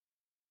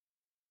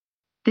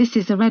This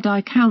is a Red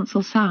Eye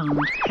Council sound.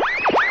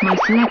 My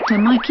selector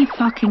Mikey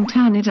fucking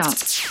turn it up.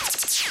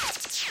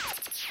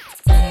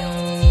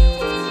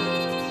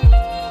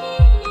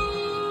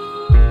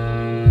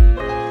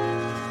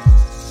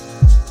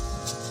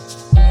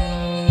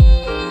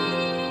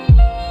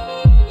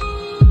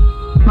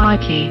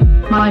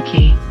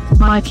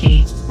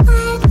 Mikey.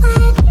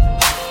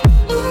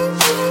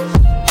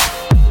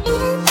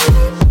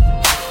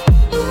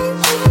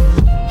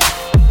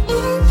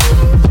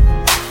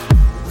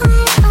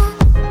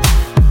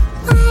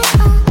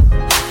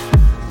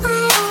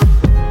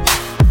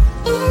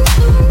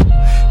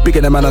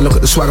 Bigger than man, I look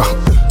at the swagger.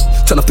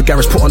 Turn off the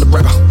garage, put on the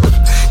bragger.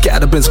 Get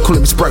out of the Benz,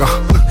 calling me Spragger.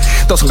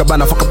 Doesn't go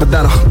banner, fuck up a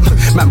dana.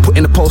 Man put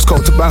in the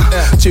postcode to bang.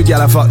 2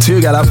 gal I fuck,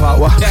 2 gal I part.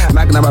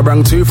 Magnum I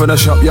bring 2 from the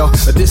shop, yo.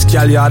 But this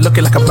gal, yeah,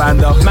 looking like a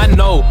bando. Man,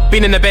 no,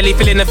 been in the belly,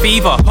 feeling the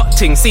fever. Hot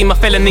ting, see my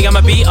felony, I'm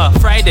a beater.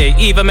 Friday,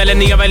 Eva,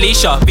 Melanie, or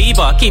Alicia.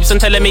 Bieber, keeps on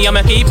telling me I'm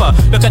a keeper.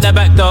 Look at the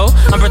back though,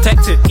 I'm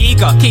protected.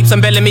 Eager, keeps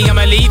on belling me, I'm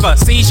a lever.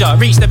 Seizure,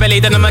 reach the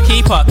belly, then I'm a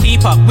keeper.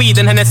 Keep up, weed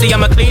and Hennessy,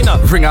 I'm a cleaner.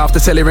 Ring after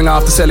telly, ring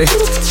after celly.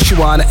 She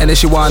want it and then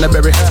she want a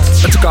berry.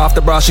 I took off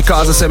the bra, she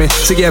calls a semi.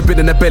 So yeah, been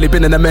in the belly,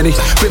 been in the many.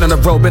 Been on the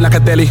road, been like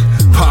a deli.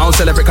 I don't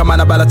celebrate, come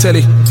on, I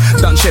Balotelli.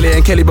 Done Shelly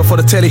and Kelly before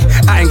the telly.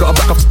 I ain't got a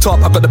back off the top,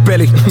 I got the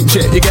belly.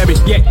 Yeah, you get me?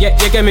 Yeah,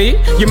 you get me?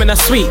 You mean a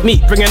sweet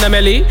meat, bringing a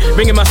melly.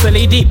 Ringing my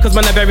silly deep, cause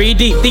man are very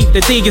deep.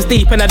 The dig is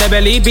deep and the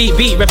belly. Beat,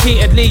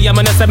 repeatedly. I'm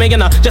on a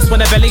semi-gunner, just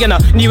want a belly gunner.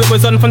 Knew it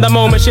was on from the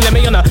moment she let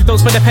me on her.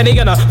 Those for the penny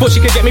gunner. Thought she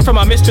could get me from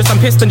her mistress, I'm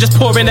pissed and just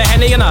pouring the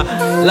Henny on her.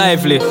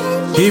 Lively.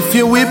 If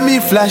you with me,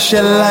 flash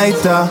a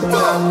lighter.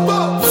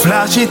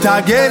 Flash it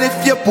again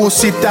if your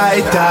pussy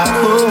tighter.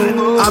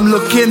 I'm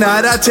looking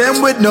at a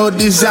 10 with no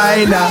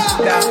designer.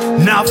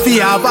 Now fi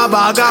have a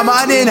bag of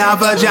man in a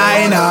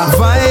vagina.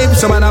 Vibe,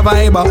 some man a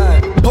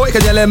vibe. Boy,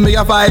 can you lend me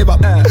a fiber?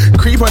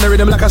 Creep on the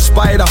rhythm like a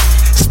spider.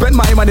 Spend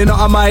my money, not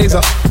a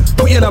miser.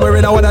 Put your number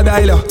in, I want a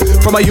dialer.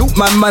 From a youth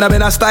man, I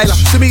been a styler.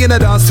 See me in the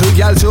dance, 2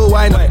 gal, 2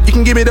 wine. You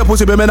can give me the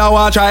pussy, but me now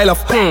want try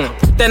love.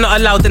 They're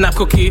not allowed in that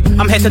cookie.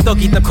 I'm here to dog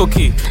eat the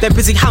cookie. They're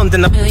busy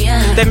hounding up.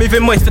 They're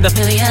moving moist for the.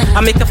 I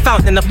make a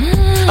fountain up.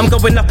 I'm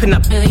going up and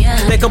up.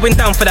 They're going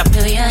down for that.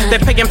 They're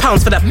paying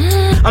pounds for that.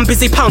 I'm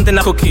busy pounding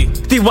that cookie.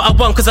 Do what I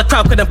want cause the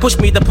crowd couldn't push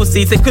me the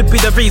pussies. It could be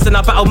the reason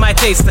I battle my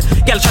taste.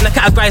 Girl trying to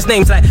categorize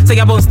names like say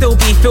I won't still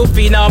be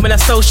filthy. Now I'm in a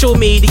social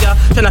media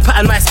trying to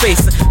pattern my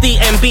space.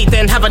 DM beat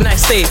then have a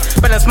nice day.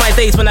 Balance my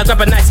days when I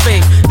grab a nice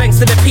fade. Thanks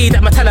to the P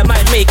that my talent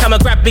might make. I'ma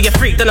grab me a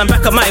freak then I'm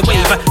back on my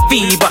wave.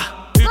 Fever.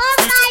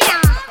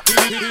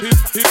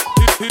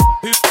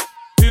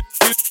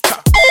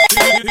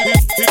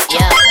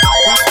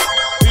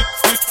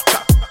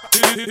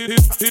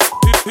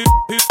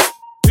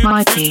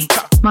 Mikey.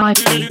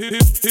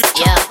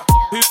 Yeah.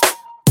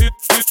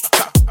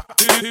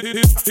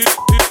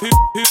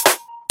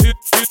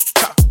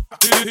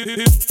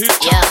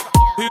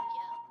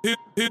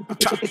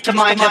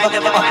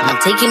 I'm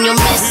taking your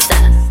mess up.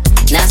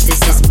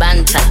 Narcissist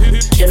banter.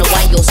 Don't know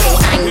why you're so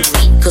angry.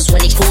 Cause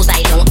when he calls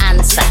I don't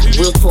answer.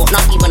 Real talk,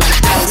 not even on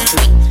a hands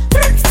free.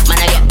 Man,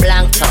 I get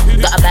blanked up.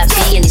 Got a bad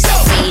B and he's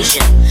South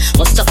Asian.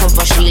 Must have come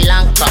from Sri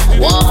Lanka.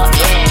 What?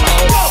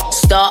 Yeah.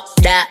 Stop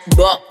that,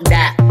 rock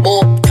that.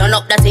 Oh, turn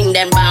up that thing,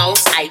 then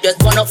bounce. I just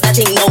turn up that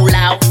thing, no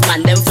loud.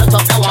 Man, them flip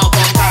up, now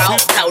I'm proud.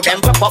 Tell them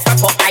rock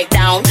up, right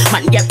down.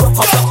 Man, get rock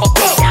up,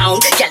 way down.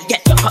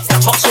 Get rock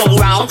up, swung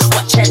round.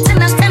 Watch it,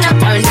 and I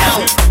turn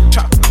down.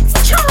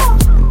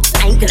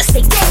 I ain't gonna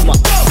say too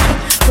much.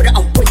 Put it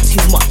on way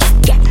too much.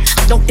 Yeah,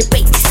 I don't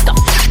debate this stuff.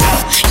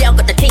 Yeah, I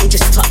got the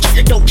dangerous touch.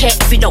 Don't care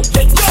if you don't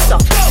rate me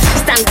stuff.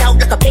 Stand out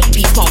like a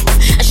baby pump.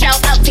 A shout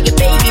out to your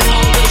baby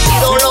mom.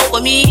 She's all over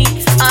me.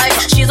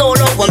 She's all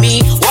over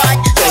me. Why?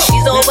 Cause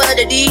she's over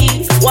the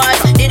D. Why?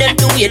 Didn't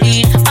do your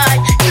deed. I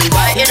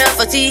invited her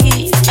for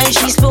tea. And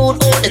she spilled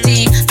all the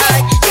tea.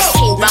 I just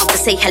came round to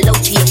say hello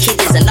to your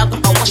kid. There's another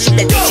one washing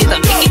the dishes.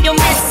 I'm picking your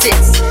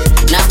messes.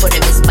 Now for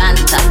them is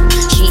banter.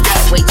 She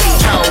acts way too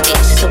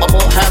childish, so I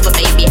bought her a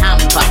baby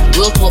hamper.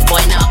 Real talk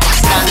boy, now I can't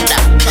stand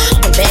her. I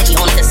can barely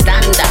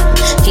understand her.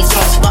 She's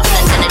from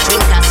Scotland and a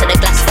drinker, so the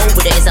glass over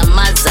there is a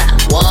mazza.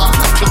 What?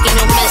 I'm picking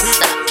your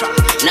mister.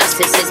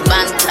 Narcissist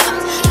banter.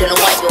 Don't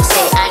know why you're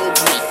so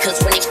angry, cause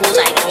when he calls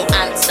I don't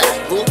answer.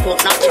 Real talk,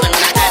 not even on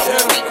a hand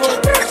free.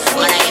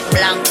 When I get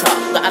blanker,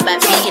 got a bad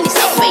B and he's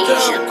South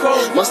Asian.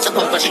 Must have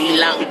come from Sri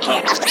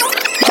Lanka.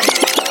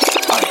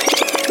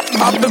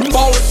 I've been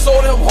ballin' so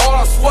damn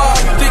hard, I swear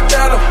I think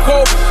that I'm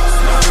Kobe.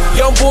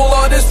 Young bull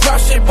on this rap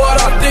shit, but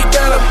I think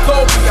that I'm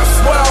Kobe. I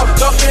swear I'm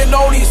ducking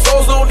on these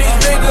hoes, on these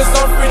niggas,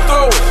 I'm free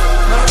throwing.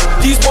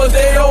 These boys,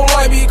 they don't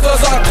like me, cause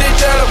I think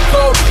that I'm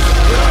Kobe.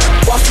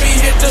 Watch me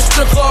hit the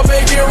strip club,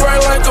 make it right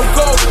like I'm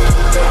Kobe.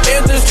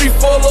 Industry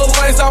full of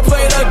lanes, I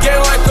play the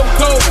game like I'm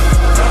Kobe.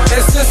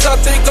 And since I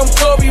think I'm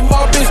Kobe,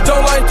 my bitch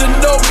don't like to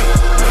know me.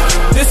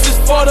 This is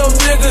for them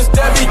niggas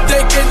that be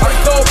thinking I'm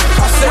Kobe.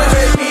 I said,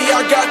 baby,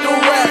 I got the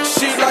rack,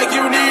 she like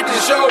you need to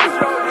show me.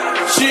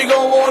 She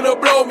gon' wanna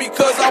blow me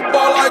cause I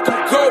ball like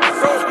I'm Kobe.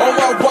 On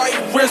my right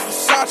wrist,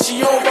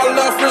 Versace, on my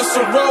left wrist,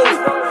 a Rollie.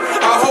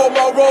 I hold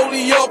my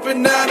rollie up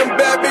and now them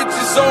bad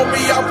bitches on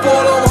me. I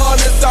pull them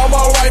hundreds out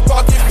my right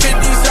pocket,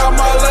 50s out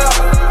my left.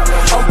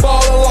 I'm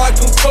ballin' like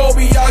I'm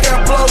Kobe, I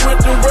got blood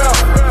with the rep.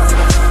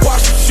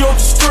 Watch me shoot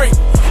the street,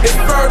 it's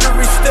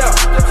murdery step.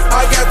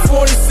 I got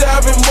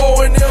 27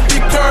 more in them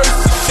big curves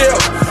to shell.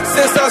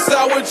 Since I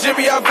sat with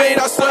Jimmy Iovine,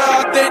 I swear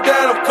I think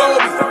that I'm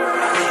Kobe.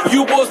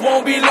 You boys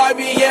won't be like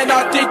me, and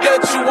I think that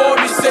you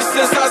want me. Since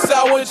I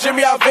sat with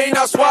Jimmy Iovine,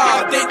 I swear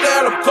I think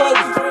that I'm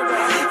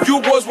Kobe.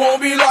 You boys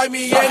won't be like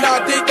me, and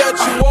I think that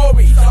you want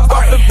me.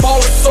 I've been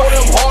ballin' so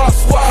damn hard, I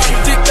swear I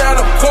think that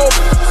I'm Kobe.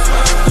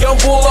 Young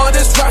bull on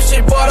this rap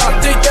shit, but I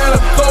think that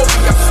I'm Kobe.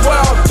 I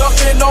swear I'm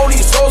ducking on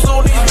these hoes,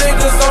 on these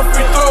niggas, I'm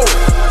free throw.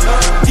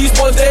 These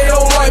boys, they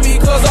don't like me,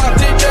 cause I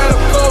think that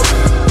I'm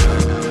Kobe.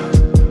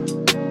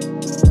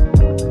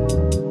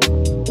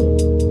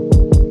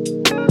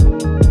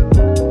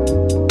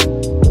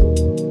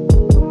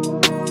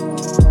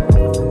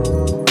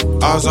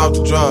 I was off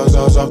the drugs,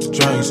 I was off the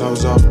drinks, I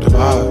was off the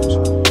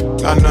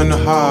vibes. Got nothing to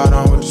hide,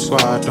 I'm with the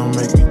squad, don't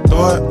make me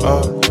throw it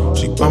up.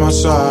 She by my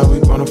side, we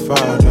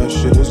bonafide, that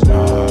shit is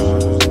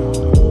nice.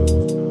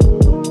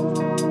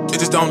 It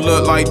just don't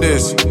look like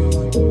this.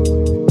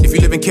 If you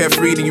living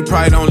carefree, then you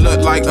probably don't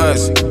look like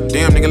us.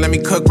 Damn, nigga, let me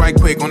cook right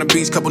quick. On the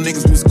beach, couple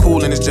niggas was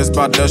cool, and it's just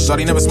about dust.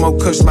 Shawty never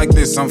smoked kush like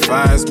this. I'm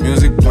fast,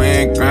 music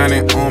playing,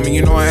 grinding on me.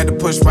 You know I had to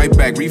push right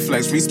back.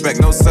 Reflex,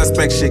 respect, no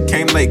suspect. Shit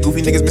came late.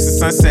 Goofy niggas missing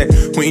sunset.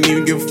 We ain't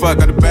even give a fuck.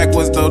 Got the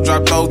backwards though.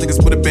 Drop those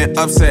niggas would've been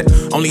upset.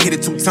 Only hit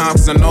it 2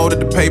 times, cause I know that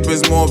the paper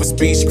is more of a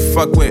speed she can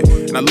fuck with.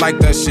 And I like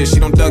that shit. She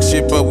don't duck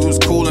shit, but we was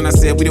cool, and I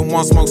said we didn't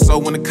want smoke. So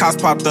when the cops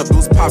popped up, it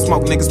was pop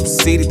smoke. Niggas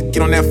proceeded to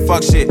get on that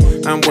fuck shit.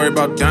 I'm worried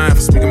about dying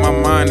for speaking my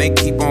mind. They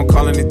keep on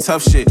calling it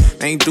tough shit.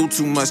 They ain't do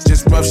too much,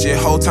 just rough shit.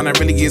 Whole time that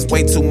really is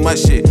way too much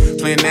shit.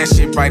 Playing that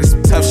shit right is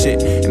some tough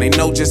shit. And they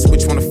know just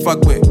which one to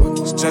fuck with.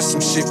 It's just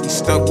some shit we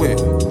stuck with.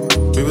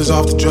 We was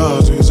off the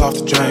drugs, we was off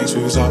the drinks,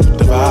 we was off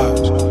the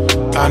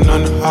vibes. Got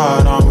nothing to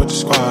hide, I'm with the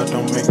squad,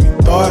 don't make me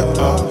throw it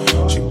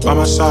up. She by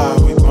my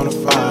side, we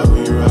bonafide,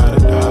 we ride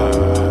or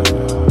die.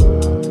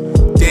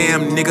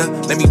 Damn nigga,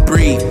 let me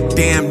breathe.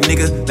 Damn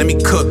nigga, let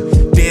me cook.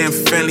 Damn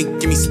family,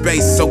 give me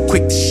space. So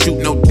quick to shoot,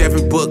 no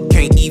Devin Book.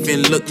 Can't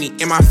even look me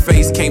in my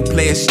face. Can't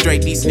play it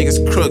straight, these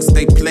niggas crooks.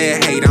 They play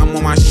it hate, I'm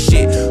on my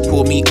shit.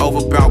 Pull me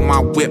over, bout my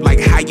whip. Like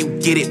how you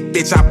get it,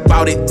 bitch, I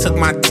bought it. Took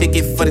my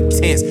ticket for the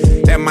tents.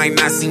 That might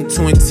not seem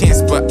too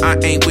intense, but I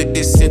ain't with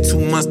this in 2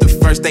 months. The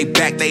first day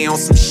back, they on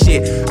some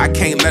shit. I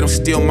can't let them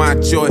steal my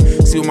joy.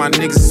 See what my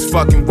niggas is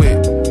fucking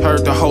with.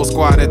 Heard the whole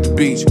squad at the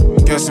beach.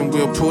 Guessing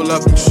we'll pull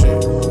up and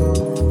shit.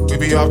 We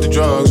be off the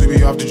drugs, we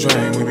be off the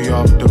drink, we be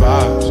off the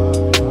vibes.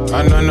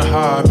 Got nothing to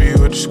hide, be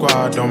with the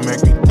squad, don't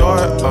make me throw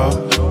it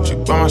up. She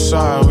by my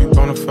side, we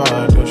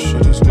bonafide, that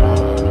shit is nice.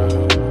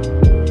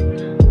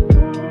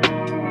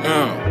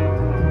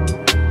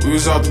 Yeah. We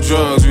was off the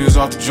drugs, we was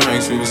off the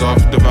drinks, we was off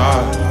the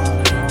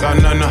vibe.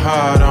 Got nothing to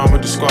hide, I'm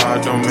with the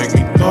squad, don't make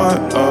me throw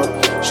it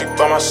up. She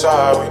by my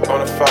side, we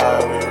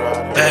bonafide, we ride.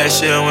 Bad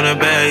shit on the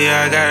bag,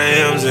 yeah, I got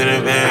M's in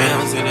the van.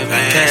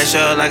 Cash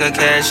up like a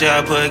cashier,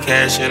 I put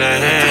cash in her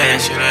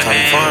hand. Come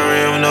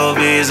foreign with no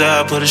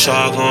visa, I put a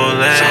shark on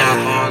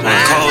land. My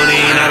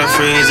codeine out of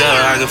freezer,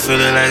 I can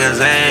feel it like a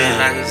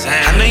Zan.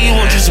 I know you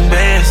want you some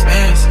bands,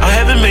 I'm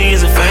having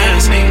millions of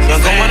fans.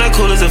 Young go when I'm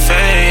cool as a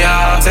fan,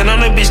 y'all. Stand on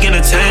the beach, getting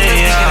a tan,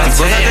 y'all. You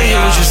broke, I can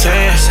hear what you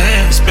saying.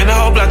 You spin the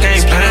whole block, I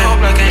ain't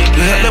playing.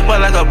 You held up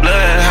like a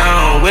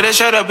bloodhound. With a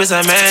shirt up, it's a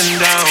man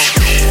down.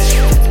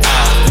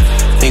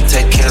 Think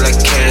take care like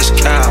cash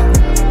cow.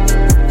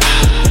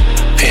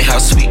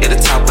 Penthouse suite at the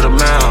top of the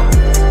mountain.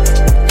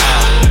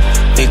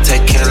 Think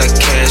take care like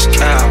cash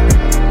cow.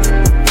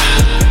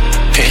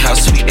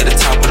 Penthouse suite at the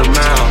top of the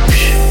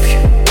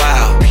mountain.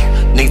 Wow,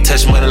 nigga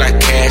touch money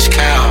like cash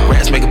cow.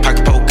 Rats make a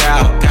pocket poke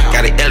out.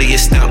 Got an Elliot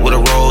stamp with a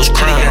rose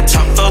crown.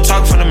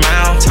 Talk from the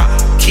mouth.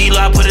 Kilo,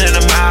 I put it in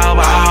the mouth.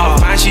 Oh,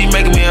 fine, she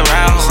making me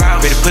arouse.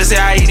 Pretty pussy,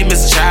 I eat it,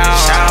 Mr.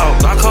 Child.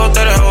 Glock hold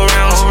 30 whole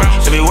rounds.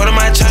 Every one of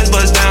my chains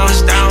bust down.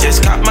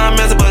 Just caught my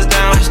mess bust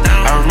down.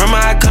 I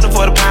remember I couldn't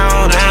afford a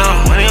pound.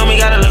 Now money on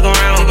me, gotta look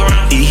around.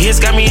 These hits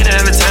got me in and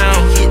out of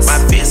town. My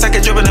fits, I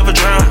can drip and never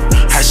drown.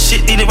 Hot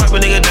shit, need to wipe a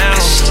nigga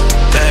down.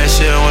 That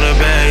shit on the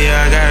bag,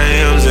 yeah, I got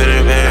M's in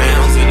the bag.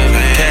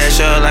 Cash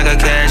up like a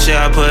cashier,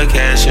 I put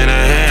cash in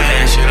her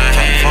hand.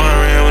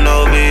 Foreign with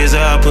no visa,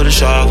 I put a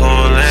shark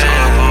on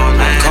land.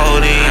 My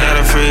codeine out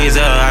of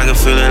freezer, I can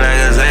feel it like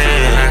a Zan.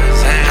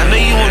 I know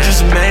you want you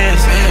some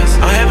bands,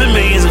 I'm having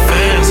millions of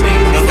fans.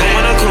 Young go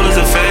when I'm cool as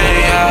a fan,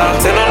 yeah.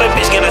 Tell on the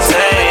bitch, get a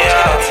tan,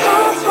 yeah.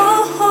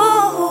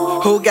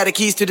 Who got the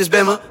keys to this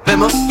Bimmer?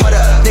 What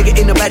up? Nigga,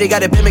 ain't nobody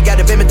got a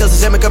Bimmer, those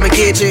is Emma, come and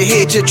get you,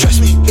 hit you,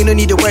 trust me. Ain't no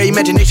need to worry,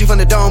 imagination from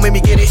the dome, make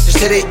me get it, just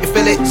hit it, you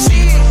feel it,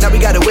 see. Now we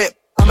got a whip,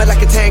 I'm at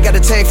like a tank, got a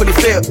tank fully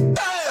filled.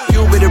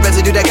 You with the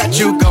residue that got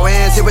you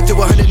going 0 to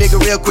 100, nigga,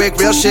 real quick,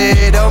 real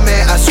shit. Oh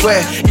man, I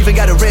swear, even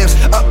got the rims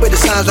up with the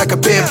signs like a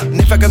pimp.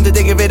 And if I come to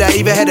think of it, I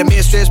even had a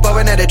mistress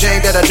blowing at a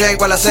drink that I drank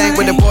while I sang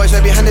with the boys.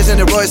 Maybe hundreds in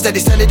the Royce, steady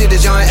sending to the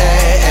joint.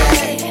 Ay,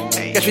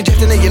 ay. Got you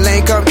drifting in your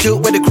lane, come cute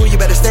with the crew, you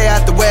better stay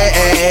out the way.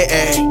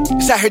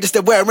 Cause I heard this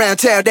the way around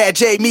town, that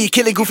J, me,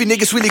 killing goofy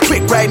niggas really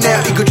quick right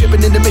now. Ego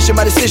dripping in the mission,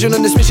 my decision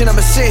on this mission, I'm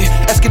a sin.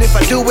 Asking if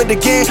I do it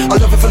again, I'll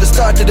love it from the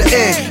start to the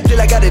end. Till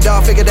I got it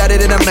all figured out,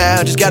 it in a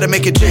mouth, just gotta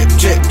make it drip,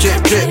 drip,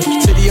 drip, drip.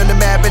 City on the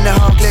map and the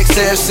home click,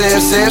 step,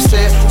 step, step,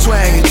 step.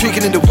 Swangin',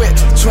 tweaking in the whip,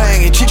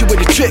 swangin', treat you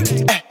with a trick.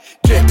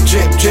 Drip,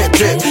 drip, drip,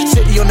 drip.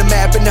 City on the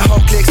map and the whole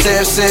click,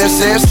 step, step,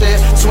 step, step.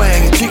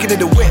 Swangin', tweaking in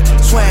the whip,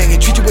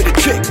 swangin', treat you with a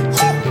trick.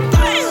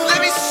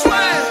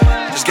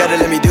 Just gotta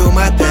let me do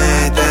my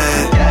thing,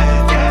 thing.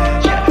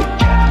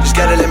 Just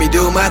gotta let me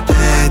do my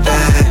thing,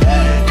 thing.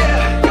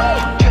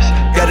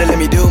 Gotta let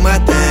me do my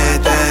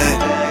thing, thing.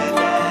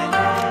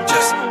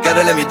 Just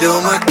gotta let me do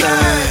my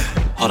thing.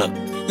 Hold up.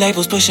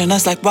 Labels pushing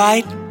us like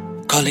white,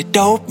 call it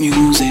dope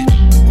music.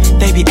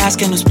 They be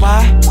asking us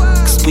why,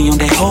 cause we on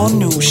that whole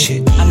new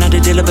shit. I'm not a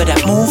dealer, but I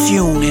move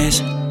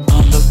units.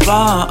 On the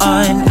run,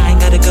 I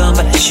ain't got a gun,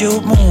 but I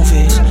shoot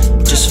movies.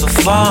 Just for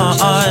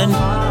fun.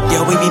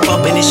 Yo, we be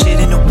bumping this shit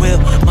in the wheel.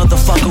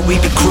 Motherfucker, we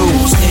be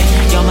cruising.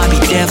 Y'all might be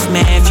deaf,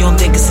 man, if you don't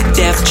think it's a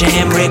Def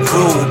Jam, Rick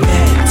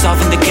Rubin.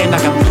 Solving the game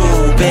like I'm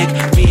Rubik,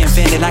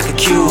 reinvented like a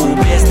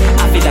cubist.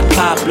 I feel like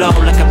Pablo,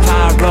 like a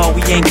pyro,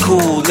 we ain't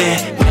coolin'.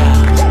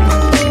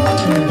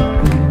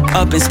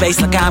 Up in space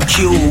like I'm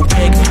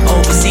Kubrick,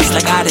 overseas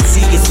like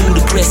Odyssey, it's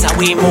ludicrous how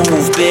we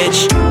move,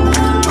 bitch.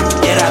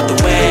 Get out the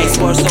way,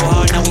 sport so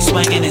hard, now we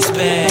swinging in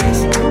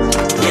space.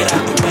 Get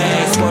out the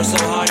way, sport so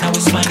hard, now we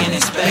swinging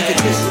in space. Make it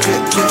drip,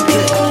 drip, drip,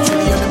 drip.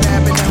 City on the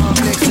map and the home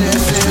mix,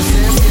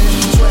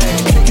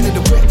 swang, kicking in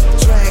the whip,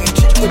 swang, and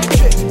treat you with the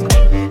trick.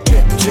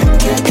 Drip, drip,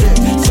 drip, drip.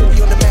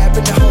 City on the map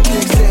and the home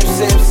mix,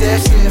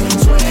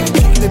 swang,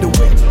 kicking in the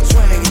whip,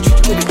 swang, and treat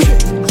you with the trick.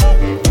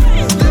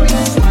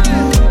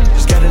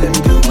 Just gotta let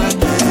me do my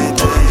thing,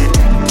 thing.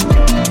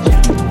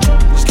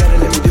 Just gotta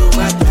let me do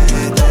my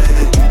thing,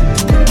 thing.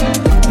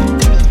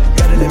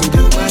 Gotta let me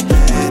do my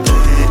thing,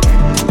 thing.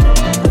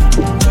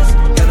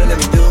 Gotta let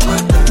me do my thing. Just gotta let me do my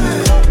thing,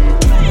 thing.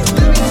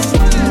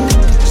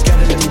 Just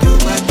gotta let me do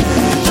my thing,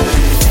 thing.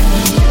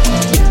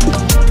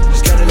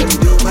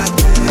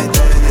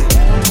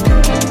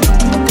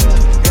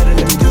 Gotta let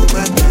me do my thing, thing. Gotta let me do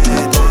my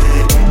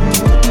thing.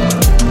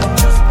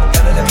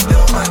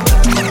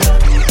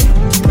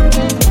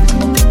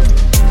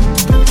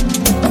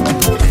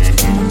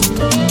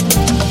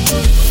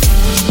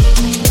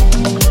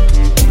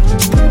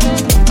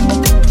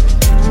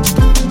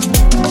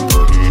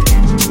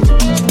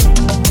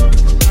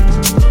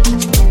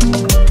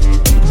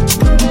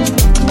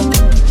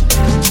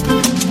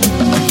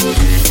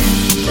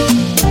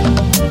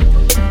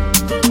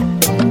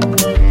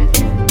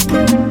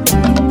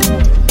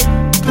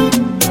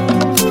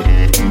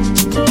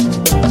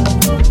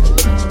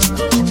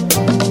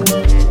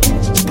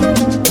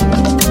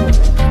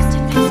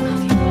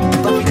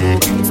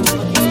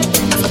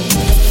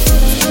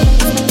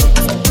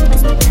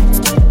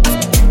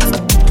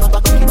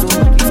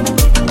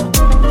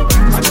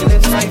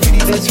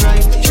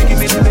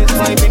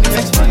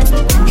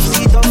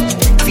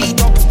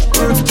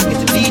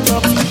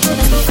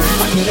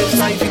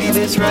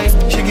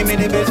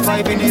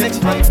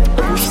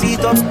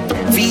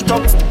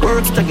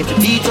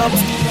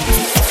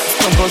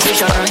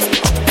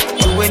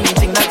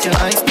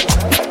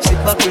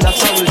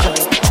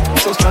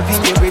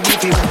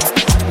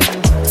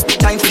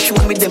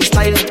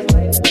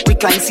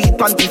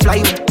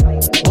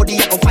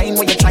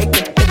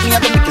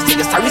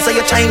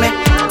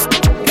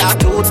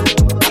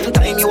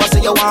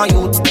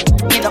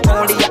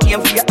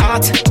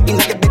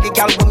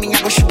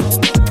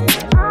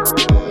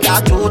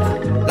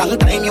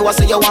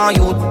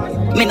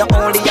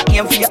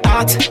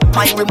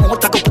 My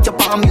remote, I go put your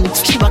palm mute.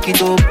 She back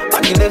it up.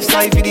 On the left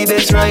side for the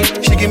best right.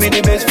 She give me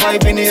the best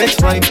vibe in the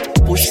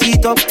X5. Push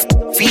feet up,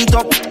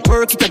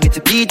 work it, I get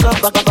the beat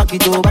up. Back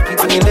it up.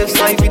 On the left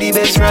side for the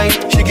best right.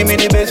 She give me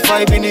the best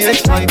vibe in the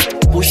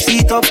X5. Push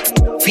feet up,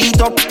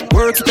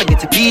 work it, I get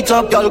the beat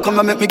up. Y'all come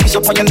and make me kiss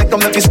up on your neck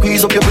and make me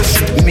squeeze up your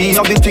breast. Me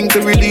have the thing to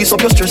release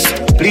up your stress.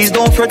 Please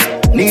don't fret,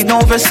 need no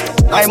vest.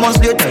 9 months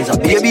later, is a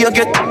baby you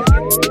get.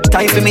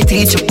 Time for me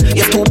teach you.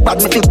 You're too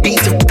bad, me feel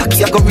beat you.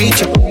 Cocky, I go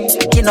reach you.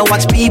 You know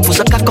watch people,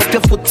 so cock up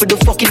your foot for the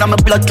fucking I'm a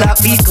blood clot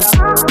vehicle.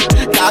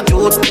 God,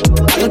 dude,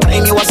 all the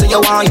time you a say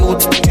you want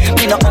youth.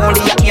 Me not only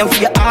I aim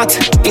for your heart.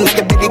 In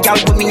your belly, girl,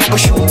 with me I go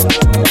shoot.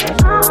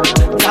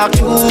 God,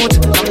 dude,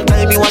 all the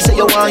time you a say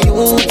you want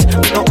youth.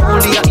 Me not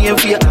only I aim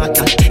for your heart.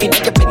 In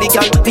your belly,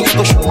 girl, with me I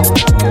go shoot.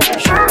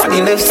 On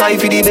the left side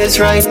for the best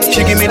right.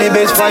 She give me the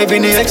best vibe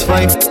in the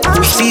X5.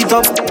 Push seat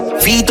up,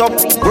 feet up,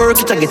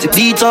 work it and get the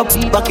beat up.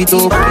 Back it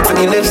up, on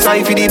the left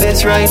side for the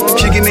best right.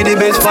 She give me the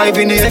best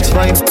vibe in the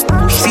X5.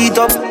 Feet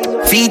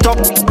up,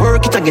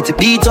 work it and get the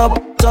beat up,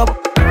 up.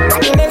 On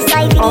the left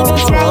side for the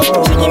best right.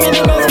 She give me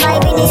the best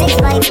vibe in the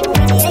X5. She give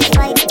me the best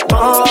vibe in the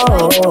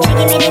X5.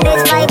 On the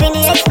left side for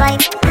the best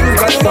right.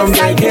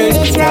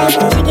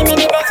 She give me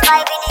the best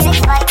vibe in the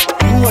X5.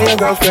 You and your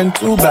girlfriend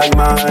too bad,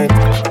 man.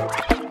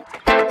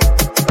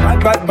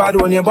 Bad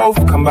when you both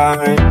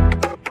combine.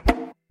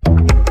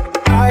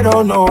 I I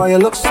don't know why you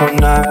look so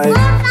nice.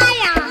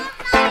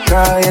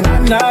 Girl, you're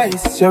not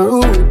nice, you're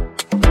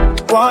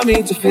rude. Want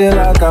me to feel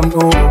like I'm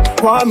new.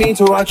 Want me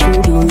to watch you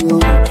do you.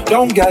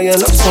 Don't get you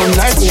look so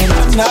nice, you're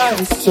not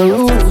nice, you're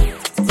rude.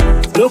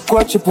 Look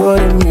what you're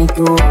putting me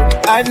through.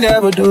 I'd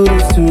never do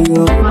this to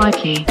you.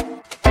 Mikey.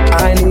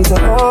 I need to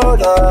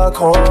hold a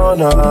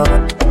corner,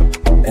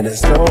 and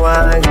it's no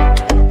wine.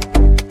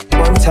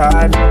 One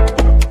time.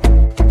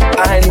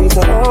 I need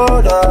to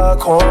hold a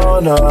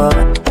corner,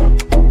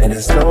 and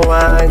it's no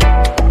wine.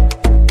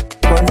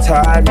 One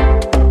time.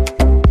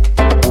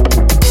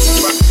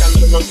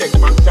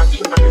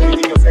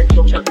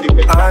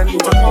 I need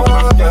to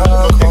hold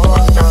a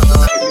corner.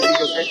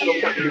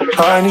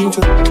 I need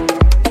to.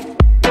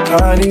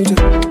 I need to.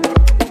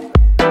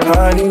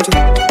 I need to.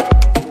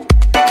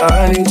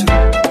 I need to.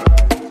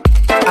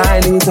 I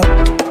need to.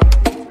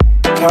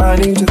 I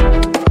need to.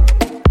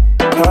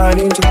 I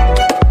need to.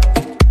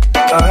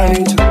 I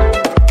need to.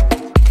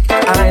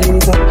 I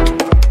need to.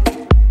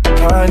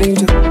 I need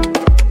to.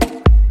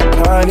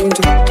 I need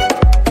to.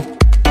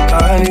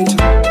 I need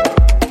to.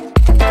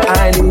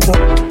 I need to.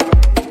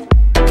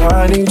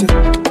 I need to.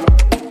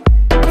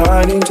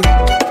 I need to.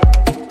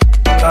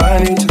 I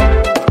need to.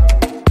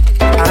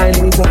 I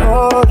need to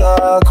hold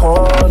a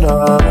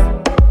corner,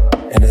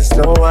 and it's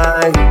no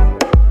wine.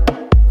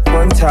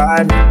 One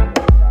time.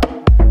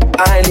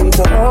 I need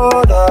to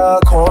hold a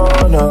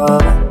corner,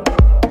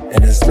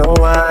 and it's no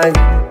wine.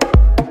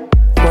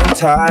 One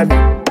time.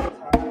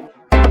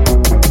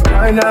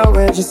 Right now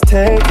we're just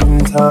taking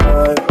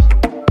time.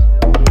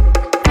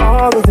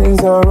 All the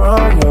things are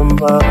on your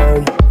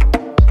mind.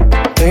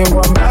 They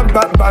want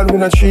bad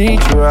when I treat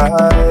you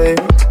right.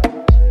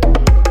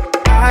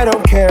 I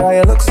don't care how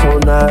you look so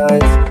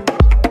nice.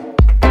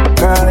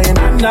 Girl, you're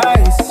not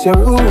nice, you're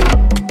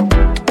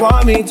rude.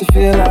 Want me to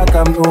feel like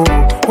I'm new.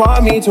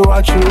 Want me to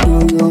watch you do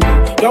you.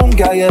 Don't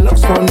get you look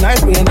so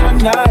nice, but you're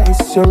not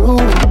nice, you're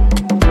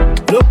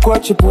rude. Look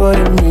what you're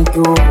putting me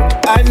through.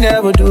 I'd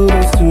never do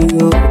this to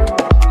you.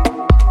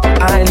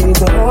 I need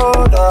to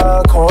hold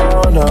a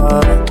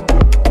corner,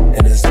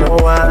 and it's no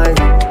wine.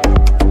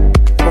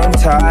 One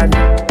time.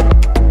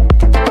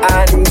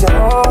 I need to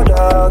hold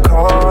a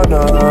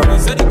corner,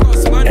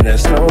 and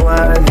it's no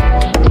wine.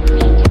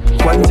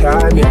 One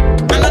time, yeah.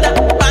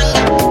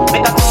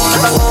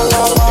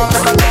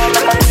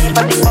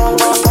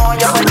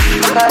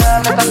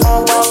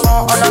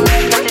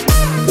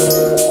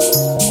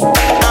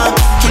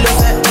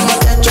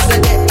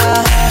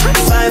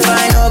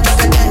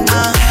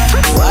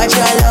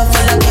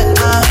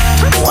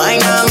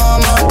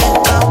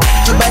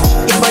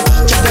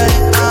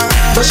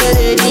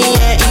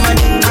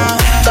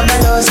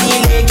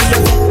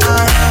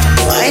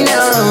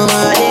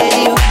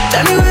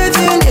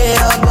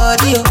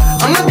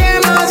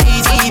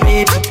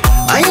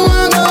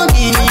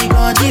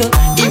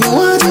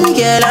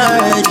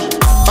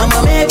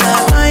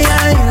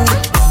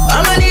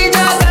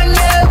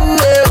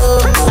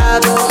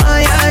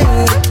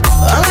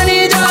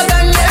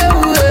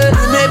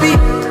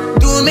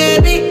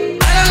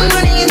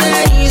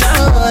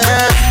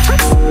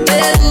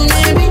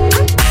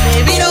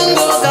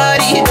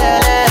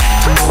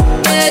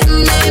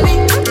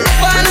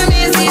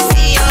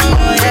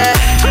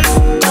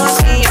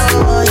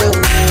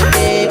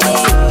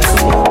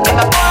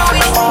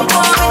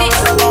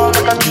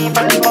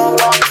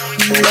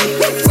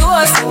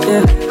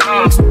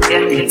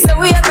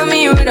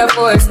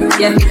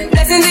 Yeah,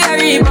 blessings in a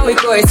reap, but we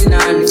coursing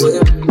on.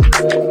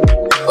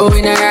 Oh,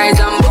 we not rise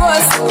and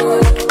boast.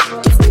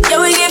 Yeah,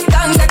 we give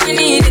thanks that we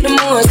need it the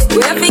most. We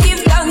have to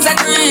give thanks that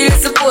we really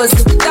supposed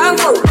to be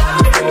thankful.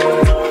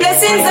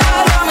 Blessings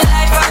all over my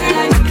life,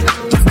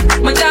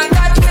 and my thank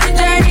God for the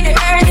journey, the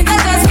earning,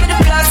 that's just for the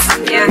plus.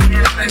 Yeah,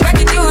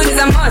 gratitude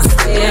is a must.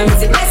 Yeah,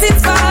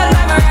 blessings fall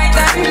on my right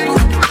hand.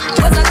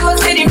 Was not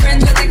those steady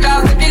friends that take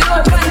off with the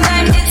load. One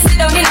time, did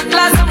sit down in a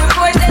class and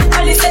report that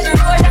police set the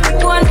road and we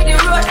go on with the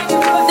road.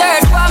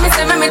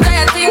 Me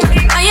try a thing,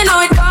 and you know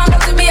it can't go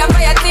to be a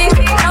fire thing.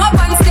 Now up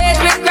on stage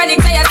with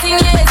chronic tire thing,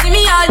 yeah. See me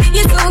all dig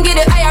it soon, get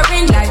the higher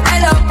ring like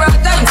hello,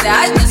 brother. You say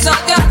I just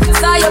shot you,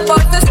 saw your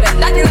post to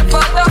spend that in the phone.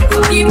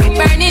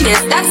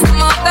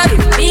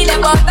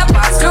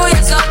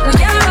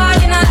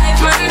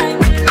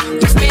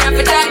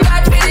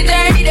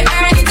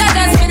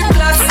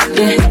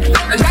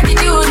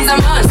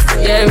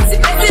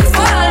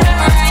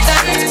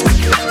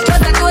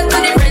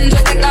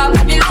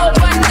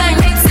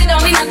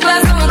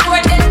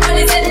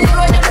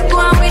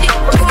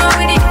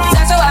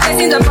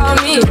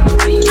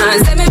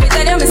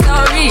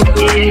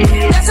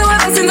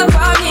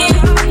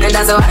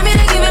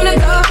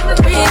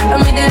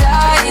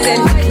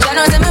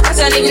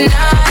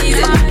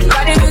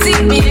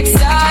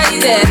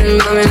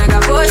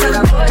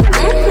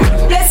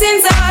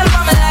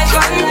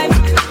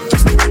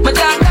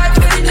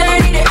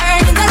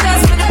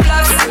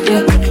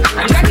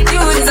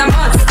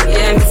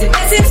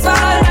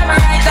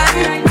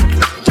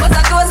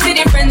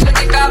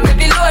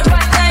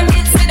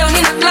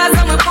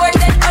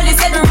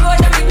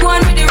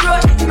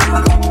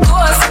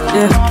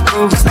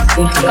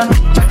 pussy.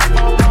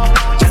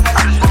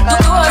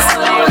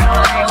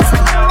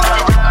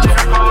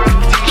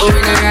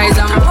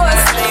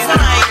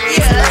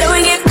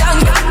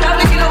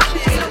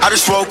 I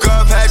just woke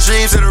up, had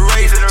dreams of the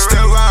race.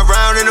 Still ride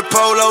around in a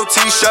polo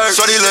t-shirt.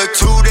 Shorty look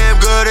too damn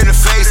good in the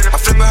face. I'm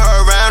flipping her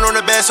around on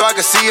the bed so I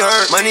can see her.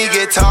 Money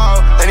get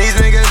tall, and these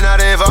niggas not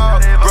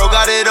involved. Bro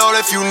got it all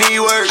if you need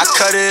work. I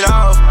cut it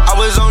off, I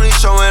was only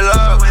showing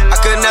love. I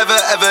could never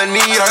ever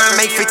need her.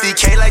 Make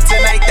 50K like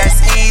tonight, that's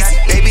easy.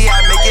 Baby, I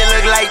make it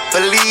look like,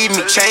 believe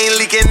me. Chain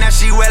leaking, now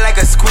she wet like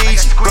a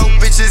squeegee. Broke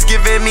bitches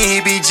giving me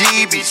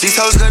heebie-jeebies. These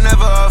hoes could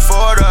never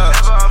afford us.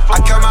 I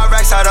cut my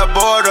racks out of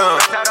boredom.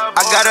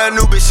 I got a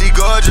new bitch, she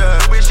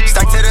gorgeous.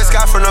 Stack to the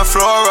sky from the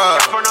floor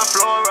up.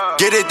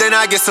 Get it, then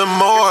I get some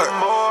more.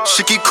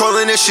 She keep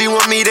calling if she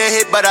want me to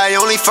hit, but I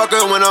only fuck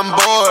her when I'm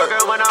bored.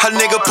 Her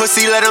nigga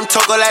pussy, let him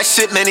talk all that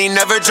shit, man, he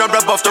never jumped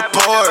up off the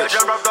porch.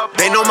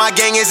 They know my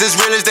gang is as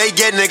real as they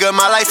get, nigga,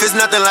 my life is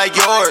nothing like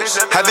yours.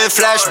 Having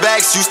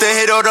flashbacks, used to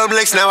hit all them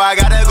licks, now I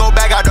gotta go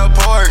back out the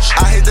porch.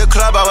 I hit the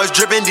club, I was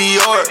dripping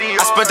Dior.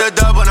 I spent the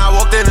dub when I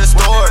walked in the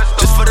store,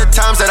 just for the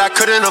times that I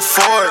couldn't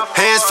afford.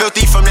 Hands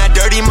filthy from that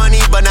dirty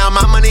money, but now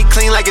my money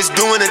clean like it's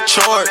doing a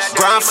chore.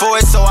 Grind for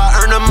it so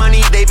I earn the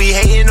money, they be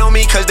hating on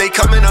me cause they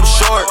coming up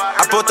short.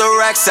 I brought the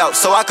racks out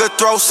so I could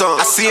throw some.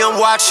 I see them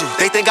watching,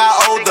 they think I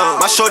owe them.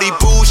 My shorty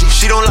bougie,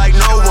 she don't like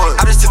no one.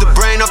 I just took the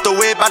brain off the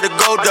whip, about to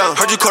go dumb.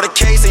 Heard you caught a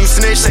case and you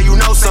snitch, say you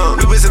know some.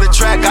 We was in the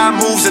track, got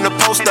moves in the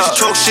post up.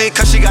 She choke shit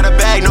cause she got a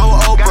bag, no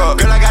Oprah.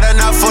 Girl, I got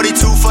enough 42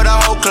 for the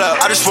whole club.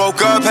 I just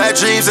woke up, had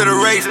dreams of the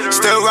race.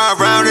 Still ride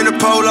around in a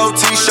polo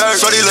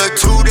t-shirt. Shorty look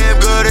too damn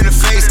good in the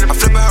face. I'm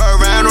flipping her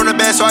around on the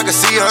bed so I can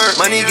see her.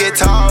 Money get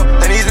tall,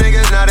 and these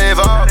niggas not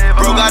involved.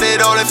 Bro got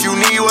it all if you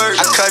need work.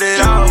 I cut it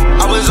off,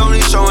 I was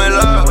only showing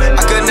love.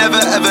 I could never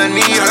ever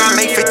need her. I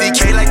make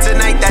 50K like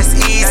tonight, that's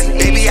easy.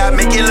 Baby, I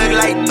make it look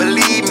like,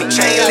 believe me.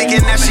 Chain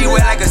leaking, now she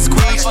wet like a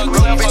squeegee.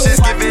 Broke bitches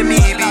giving me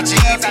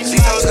heebie-jeebies.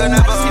 These hoes could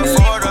never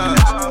afford her.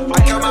 I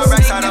cut my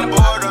racks out of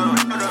boredom.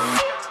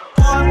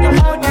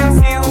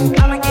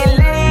 I'ma get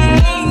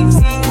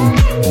lazy.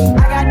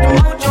 I got the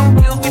mojo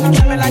pills, we be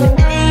trapping like the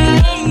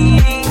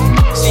 80s.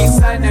 She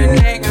said the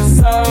nigga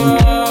so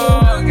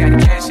got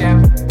cash out.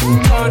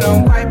 Told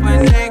him wipe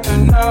a nigga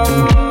no.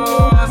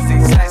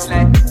 6 slash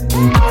slash.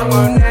 I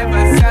will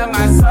never sell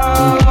my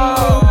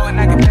soul, and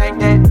I can back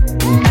that.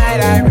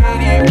 And I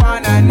really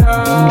wanna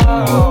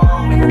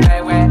know when you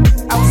play with.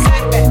 I was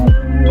like that.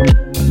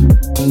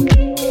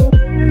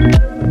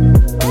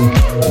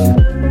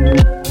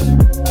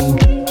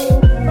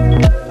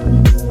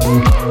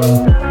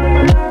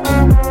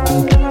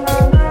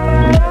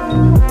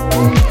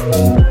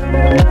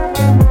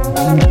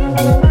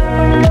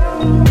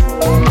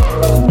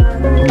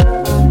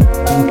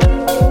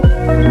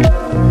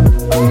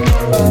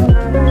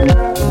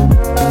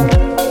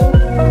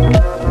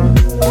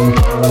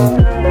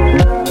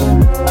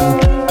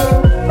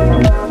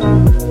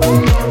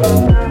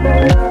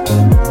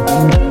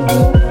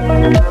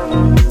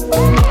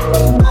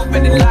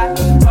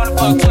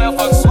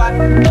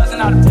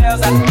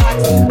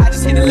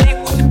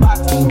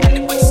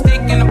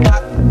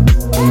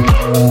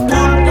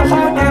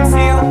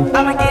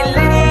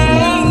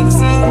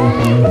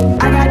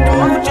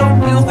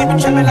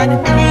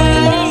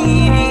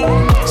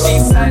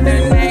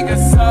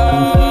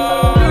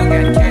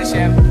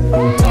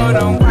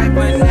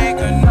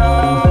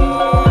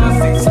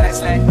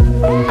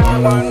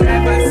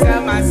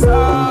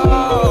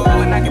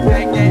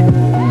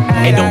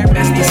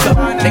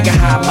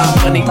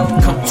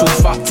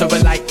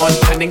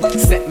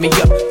 Set me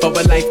up for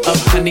a life of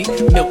honey.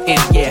 Milton,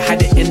 yeah,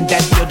 hide it in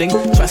that building.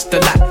 Trust a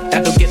lot,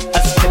 that'll get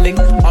us killing.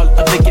 All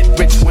of the get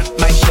rich want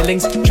my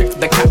shillings. Trick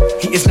the cop,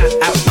 he is not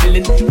out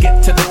feeling.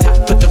 Get to the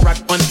top, put the rock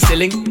on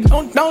ceiling.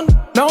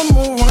 Don't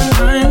move one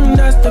time,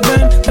 that's the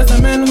man. That's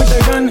the man with the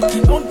gun.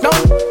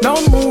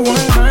 Don't move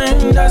one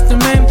time, that's the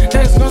man.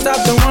 That's gonna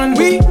stop the one.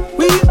 We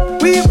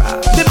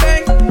rob the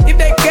bank. If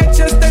they catch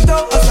us, they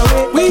throw us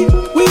away.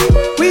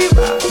 We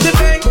rob the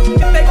bank.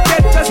 If they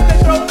catch us, they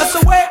throw us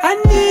away. I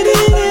need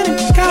it.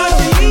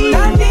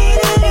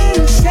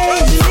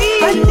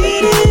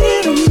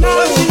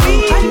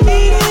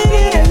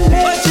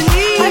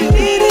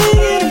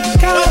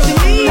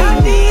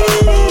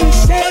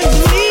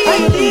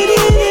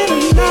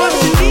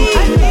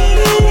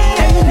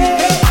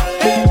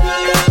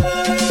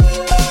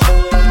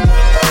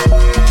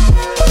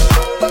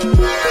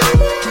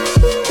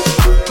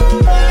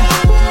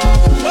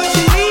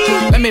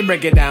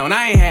 Break it down.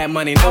 I ain't had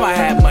money, now I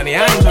have money.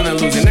 I ain't tryna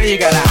lose it, now you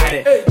gotta hide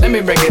it. Let me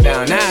break it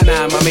down.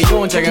 Nah, mommy, you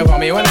won't check up on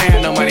me when I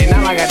had no money.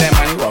 Now I got that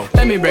money. Whoa.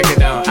 Let me break it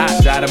down. I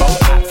drive the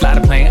boat, I fly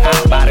the plane, I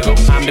buy the go,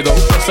 I'm the go.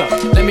 What's up?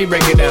 Let me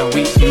break it down.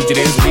 We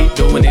fugitives, we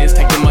doing this.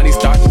 Take the money,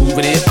 start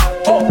moving it.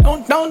 Oh,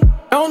 don't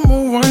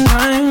move one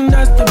time.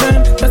 That's the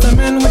man. That's the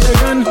man with the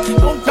gun.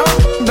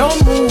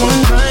 Don't move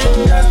one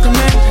time. That's the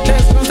man.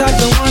 That's no type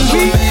of one.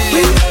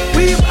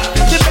 We rock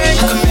the bank.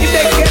 If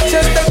they catch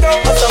us, they go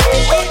us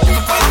away.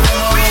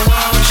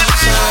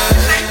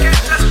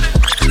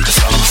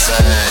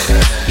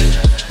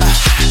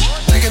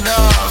 Thinking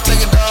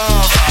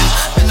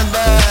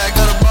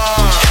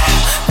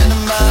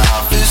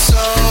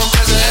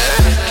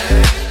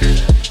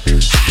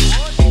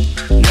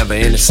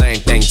same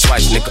thing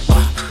twice, nigga.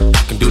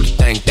 I can do the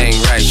thing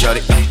right,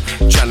 shorty.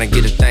 Tryna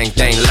get a thing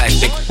life,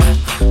 nigga.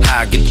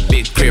 How I get the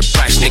big crib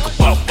price, nigga.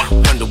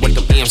 Wonder what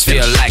the M's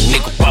feel like,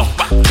 nigga.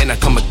 Then I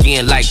come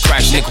again like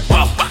Christ, nigga.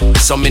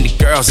 So many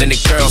girls in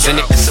it, girls in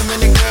it. So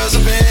many girls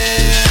up in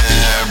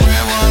here.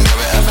 Brand one,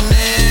 never ever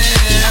near.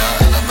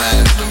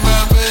 Alabama to the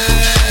Bobby.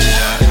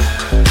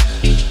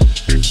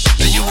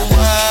 You a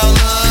wild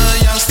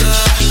youngster,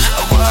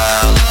 a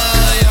wild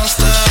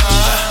youngster.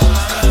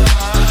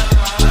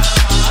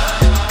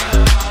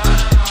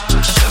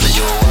 Tell me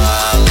you a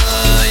wild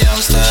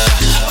youngster,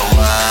 a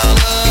wild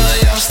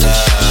youngster.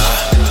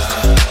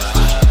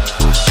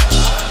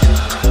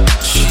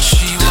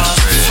 She was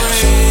a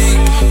freak,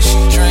 she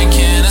drank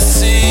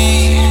Hennessy,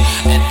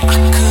 and I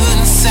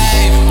couldn't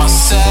save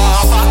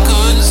myself. I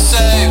couldn't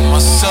save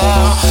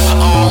myself.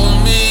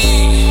 On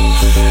me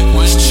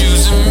was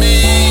choosing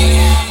me.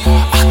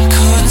 I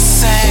couldn't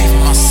save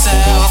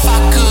myself.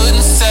 I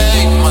couldn't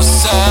save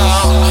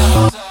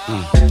myself.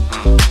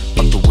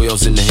 Up the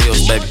wheels in the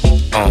hills, baby.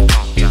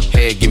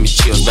 Head give me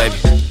chills, baby.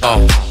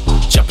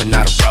 Jumping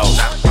out of road.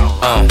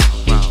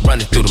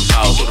 Running through the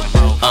mall.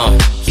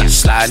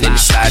 Sliding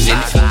in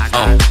it.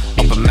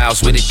 Up a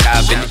mouse with it,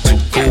 dive in it. Too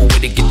cool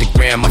with it, get the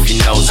gram off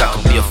your nose. I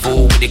can be a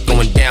fool with it,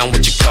 going down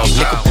with your clothes,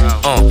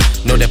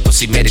 nigga. Know that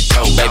pussy made it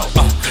go, baby.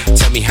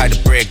 Tell me how the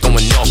bread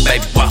going on,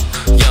 baby.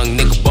 Young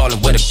nigga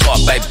ballin' with a car,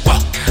 baby.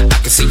 I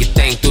can see your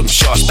thing through them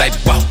shorts, baby.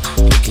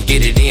 We can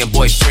get it in,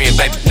 boyfriend,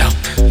 baby. No,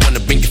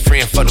 wanna bring your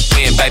friend for the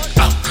win, baby.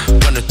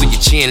 Run it through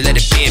your chin, let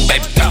it bend,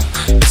 baby.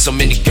 There's so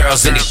many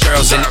girls in it,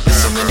 girls in it.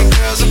 So many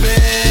girls up in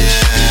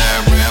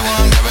here. Brand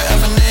one, never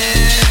ever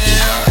near.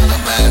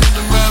 Alabama to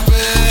the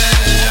Bobby.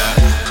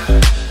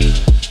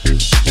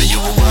 You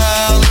a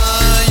wild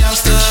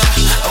youngster,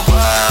 a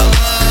wild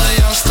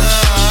youngster.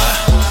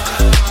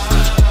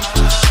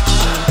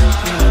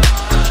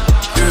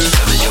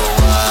 Tell me you a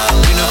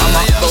wild youngster. You know I'm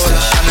a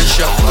baller, I'm a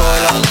shot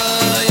caller.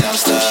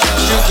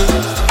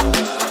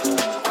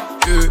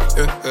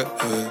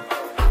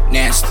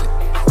 Nasty.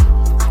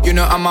 You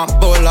know I'm a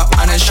baller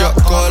and a shot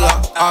caller.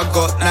 I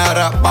got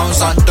naira,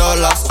 pounds and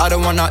dollars. I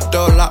don't want a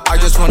dollar, I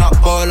just want a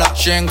baller.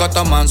 She ain't got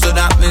a man, so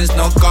that means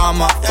no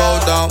karma. Fall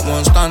down,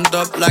 won't stand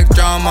up like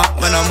drama.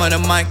 When I'm on the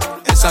mic,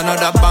 it's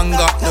another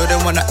banger. No, they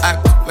wanna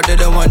act, but they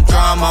don't want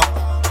drama.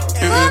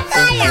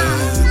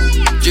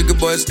 Jiggy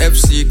Boys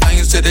FC, can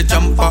you see the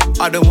jumper?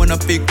 I don't wanna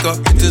pick up,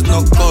 it is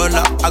no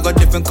cola. I got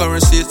different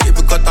currencies, if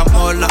you got a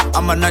mola.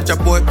 I'm a Naja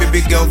boy,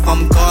 baby girl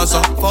from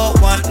Gaza.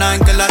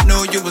 419, girl, I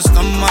know you was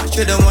scammer.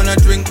 She don't wanna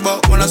drink,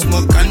 but wanna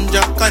smoke ganja.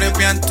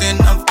 Caribbean thing,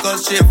 of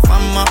course, she a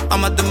farmer.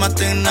 I'ma do my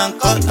thing and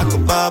call like a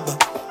barber.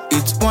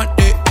 It's 1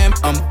 a.m.,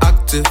 I'm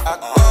active.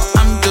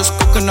 I'm just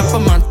cooking up a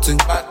mountain.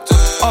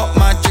 All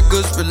my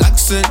jiggers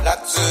relaxing.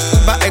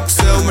 By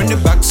Excel when the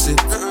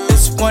backseat.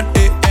 It's 1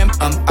 a.m.,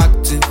 I'm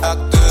active.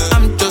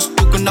 I'm just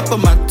cooking up a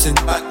mountain.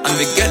 And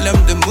we get them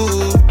the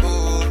mood.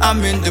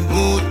 I'm in the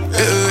mood.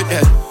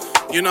 Yeah.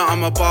 You know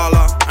I'm a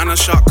baller and a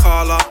shot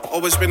caller.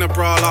 Always been a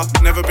brawler,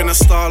 never been a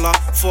starler.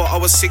 Thought I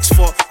was 6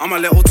 foot, I'm a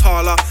little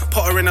taller.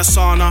 Put her in a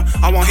sauna,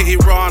 I won't hit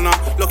it Rana.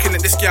 Looking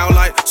at this gal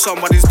like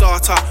somebody's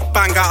daughter.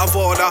 Bang out of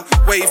order,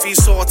 wavy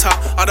sorta.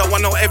 I don't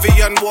want no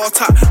Evian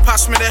water.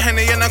 Pass me the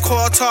Henny in a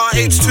quarter,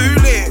 it's too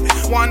lit.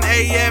 1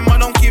 a.m, I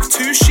don't give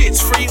two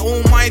shits. Free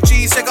all my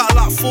G's, they got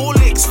like 4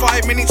 licks.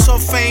 5 minutes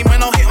of fame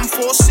and I'll hit them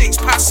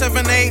 4-6. Past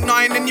 7, 8,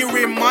 9 and you're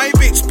in my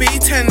bits.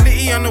 B10,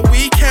 litty on the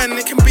weekend.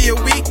 It can be a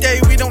weekday,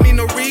 we don't need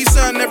no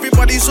reason.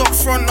 Everybody's up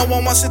front, no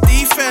one wants to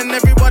defend.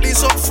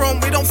 Everybody's up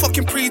front, we don't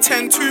fucking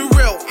pretend. Too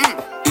real.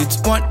 It's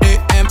 1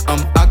 a.m,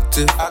 I'm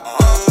active.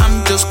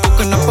 I'm just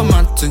cooking up a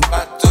mountain.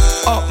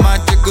 All my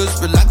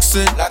jiggers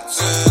relaxing.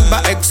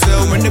 By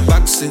Excel in the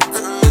backseat.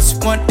 It's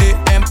 1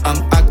 a.m,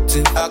 I'm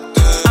active.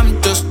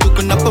 I'm just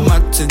cooking up a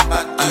mountain.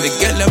 And we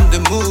get them the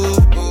mood.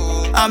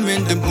 I'm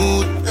in the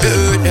mood.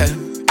 Yeah.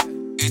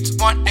 It's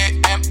 1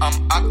 a.m, I'm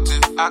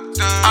active. I'm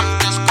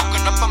just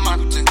cooking up a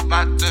mountain.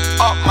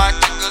 All my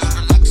jiggers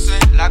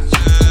relaxing.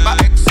 By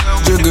Excel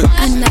in the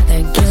backseat.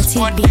 Another guilty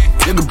beat.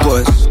 Jiggy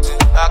Boys.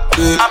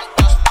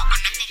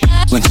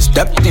 When she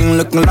stepped in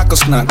looking like a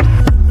snack,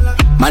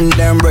 man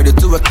damn ready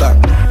to attack.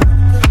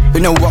 You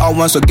know what I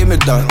want, so give me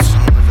that.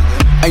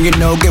 And you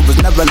know give was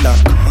never luck.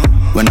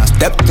 When I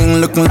stepped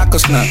in looking like a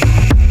snack,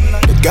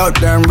 the girl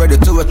damn ready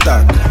to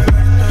attack.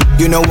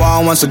 You know what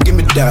I want, so give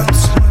me that.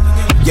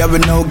 Yeah, we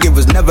know give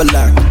was never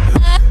lack.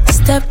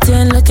 Stepped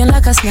in looking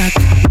like a snack.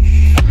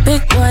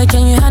 Big boy,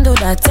 can you handle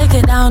that? Take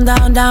it down,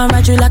 down, down,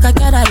 ride you like a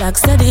Cadillac.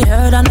 Steady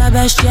heard I'm the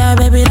best, yeah,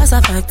 baby, that's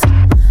a fact.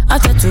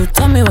 After 2,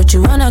 tell me what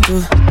you wanna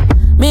do.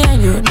 Me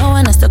and you, no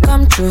one has to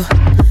come true.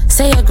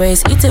 Say your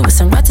grace, eat it with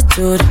some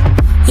gratitude.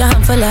 Yeah,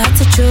 I'm full of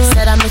attitude.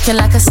 Said I'm looking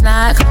like a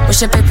snack.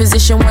 Wish up a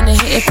position, wanna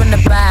hit it from the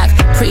back.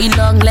 Pretty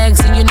long legs,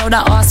 and you know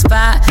that ass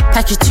fat.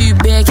 Package too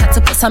big, had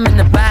to put some in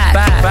the back.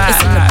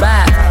 It's in the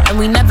back, and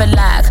we never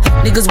lack.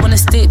 Niggas wanna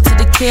stick to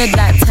the kid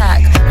like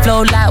tack.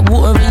 Flow like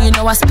water, and you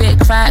know I spit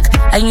crack.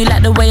 And you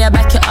like the way I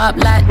back it up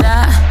like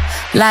that.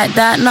 Like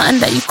that, nothing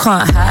that you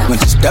can't hack. When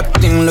she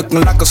stepped in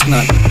looking like a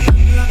snack,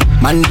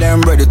 Man,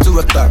 them ready to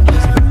attack.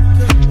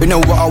 You know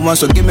what I want,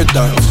 so give me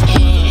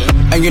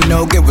that. And you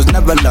know it was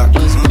never luck.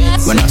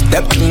 When I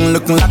stepped in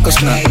looking like a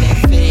snack.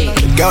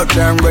 The girl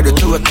them ready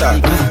to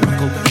attack.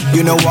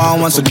 You know what I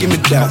want, so give me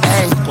that.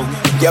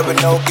 Yeah, we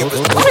know it was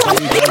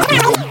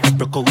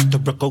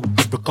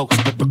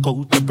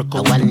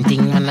One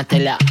thing when I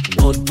tell ya,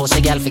 good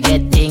pussy girl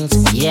forget things,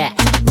 yeah.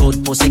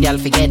 Good pussy girl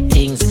forget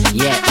things,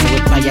 yeah. You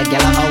would buy a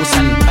girl a house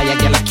and buy a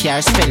girl a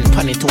car, spend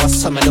money to a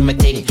summer do my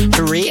thing.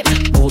 For real,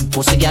 good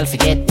pussy girl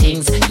forget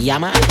things, yeah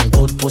man.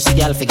 Good pussy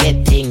girl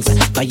forget things.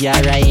 Buy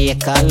her a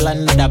acre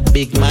land with a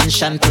big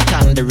mansion, put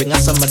on the ring of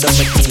summer do my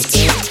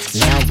thing.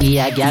 Now be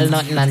a girl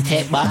nothing and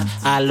take back.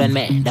 All when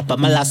me, the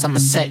my last I'm a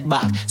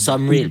setback.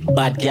 Some real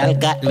bad girl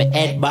got me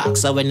head back.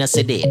 So when you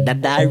see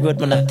that road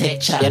when I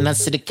take chat, you not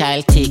see the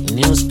Kyle take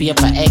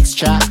newspaper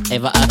extra.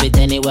 Ever have it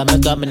anywhere me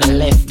go, me no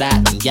left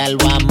that. Girl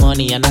want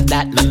money and not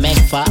that me make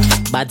for.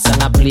 Bad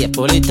song I play,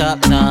 pull it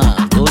up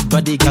now. Good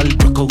body girl,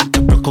 broke out.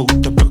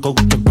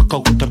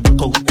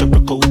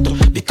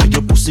 Because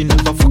your pussy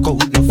never fuck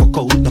out.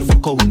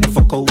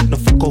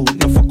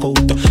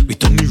 We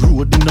turn the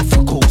road in a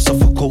fuck out.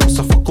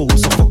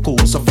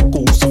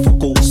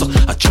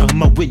 I try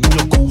my way, you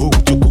go home.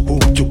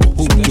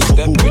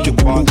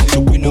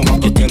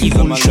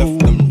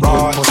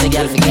 Pussy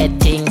girl forget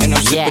things, and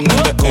I'm sipping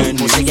on the end.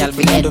 Pussy girl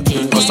forget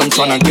things, cause I'm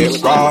tryna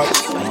get right.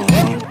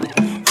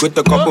 With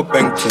a couple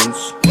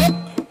Bentons,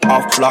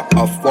 off black,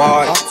 off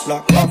white.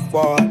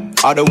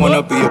 I don't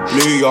wanna be a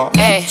player.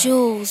 Hey,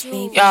 Jules,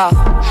 baby. Yo.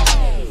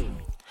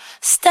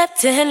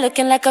 Stepped in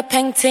looking like a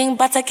painting,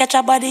 but I catch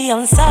a body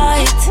on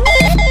sight.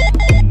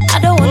 I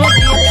don't wanna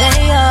be a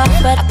player,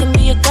 but I can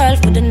be a girl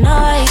for the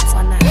night.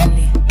 One night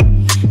only.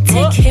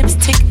 Tick hips,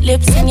 tick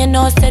lips, and your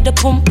nose said the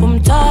pum pum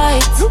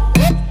tight.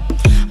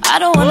 I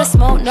don't wanna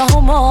smoke no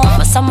more,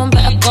 but someone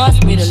better pass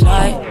me the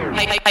light.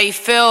 How you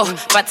feel?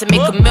 About to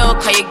make a meal,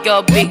 call your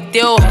girl big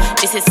deal.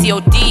 This is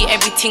COD,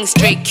 everything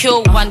straight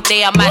kill. One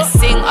day I might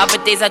sing, other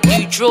days I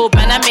do drill.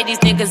 Man, I made these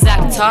niggas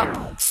act up.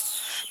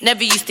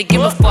 Never used to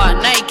give a fuck,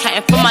 now you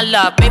counting for my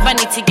love. Babe, I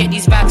need to get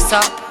these racks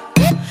up.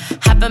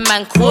 Have a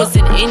man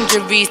causing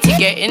injuries to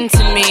get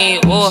into me,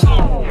 oh.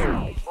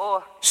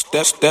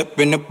 Step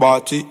in the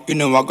party, you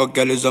know I got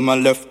girls on my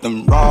left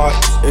and right,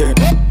 yeah.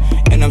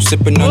 And I'm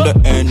sipping on the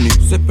Henny,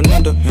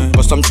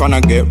 cause I'm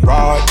tryna get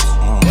right,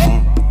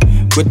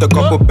 with a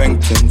couple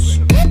Bentons,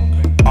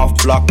 off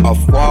black, off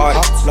white.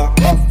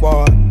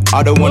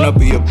 I don't wanna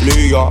be a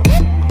player,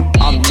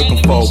 I'm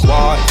looking for a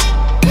wife.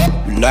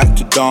 We like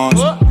to dance,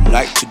 we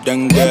like to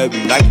dengue,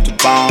 we like to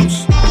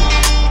bounce.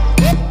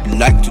 We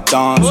like to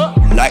dance,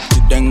 we like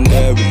to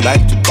dengue, we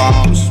like to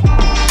bounce.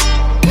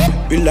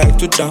 We like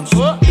to dance, we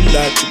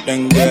like to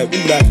dengue,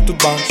 we like to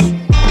bounce.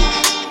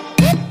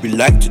 We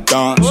like to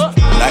dance,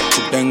 we like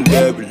to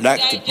dengue, we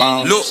like to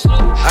bounce. Look,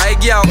 I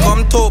girl,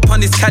 come talk on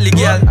this Cali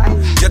girl.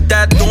 Your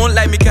dad don't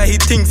like me cause he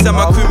thinks I'm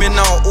a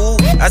criminal. Ooh,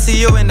 I see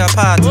you in the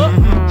party.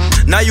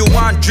 Now you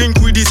want drink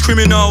with these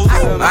criminals.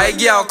 I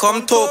girl,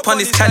 come talk on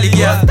this Cali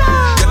girl.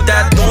 Your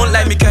dad don't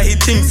like me cause he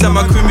thinks I'm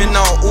a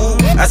criminal. Ooh,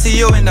 I see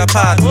you in the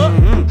party.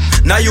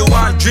 Now you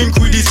want drink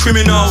with these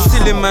criminals.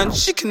 Silly man,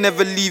 she can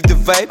never leave the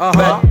vibe.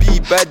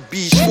 Bad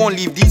B, she won't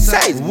leave these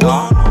sides.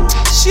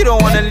 She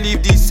don't wanna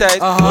leave these sides.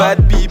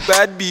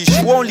 Bad B,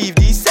 she won't leave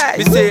these sides.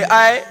 Me say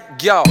I,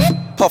 girl,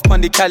 puff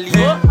on the Cali.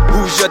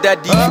 Who's your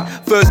daddy?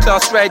 First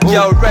class ride,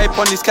 girl, right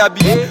on this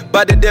cabby.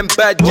 Better than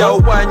bad, girl,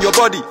 wine your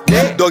body.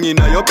 Dung in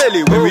your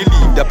belly when we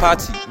leave the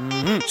party.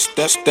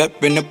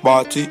 Step in the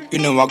party, you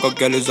know I got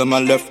girls on my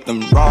left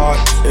and right,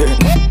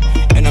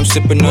 yeah. And I'm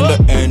sipping on the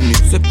Henny,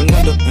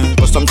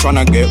 cause I'm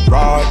tryna get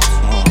right,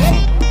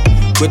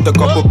 with a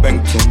couple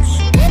Bentons,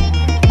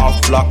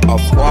 off black,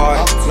 off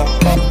white.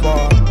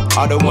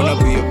 I don't wanna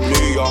be a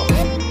player,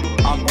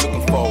 I'm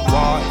looking for a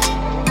wife.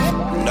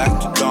 We like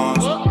to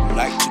dance, we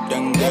like to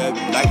dengue,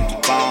 we like to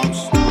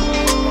bounce.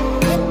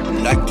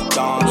 We like to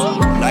dance,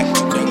 we like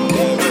to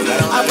dengue, we like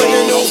to bounce. I put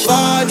the new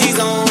 4G's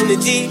on the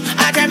G.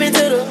 I trap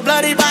into the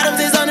bloody bottoms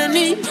is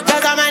underneath.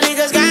 Cause all my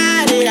niggas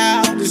got it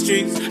out the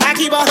streets. I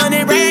keep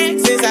 100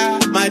 racks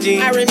inside my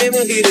jeans. I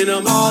remember hitting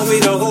them all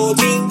with the whole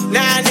team.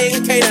 Now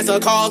niggas can't answer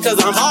calls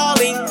cause I'm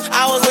hauling.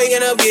 I was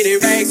waking up getting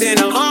racks in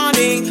the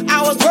morning.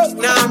 I was broke,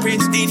 now I'm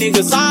rich, these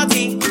niggas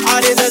salty.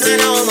 All this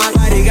designer on my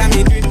body got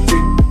me drip.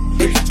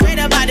 Straight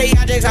up out the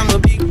objects, I'm a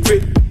big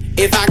grip.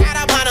 If I got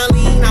up on a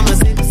lean, I'm a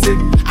sip.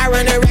 I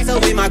run the racks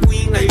up with my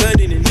queen like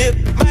London and Nip.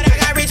 But I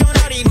got rich on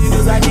all these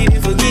niggas, I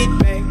didn't forget.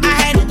 I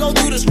had to go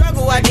through the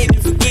struggle, I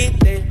didn't forget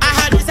that. I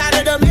had this out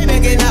of the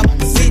Maybach and now I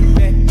can sit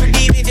back.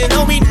 These bitches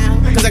know me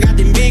now, cause I got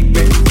them big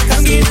racks.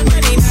 Come get the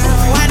money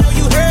now, I know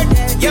you heard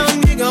that.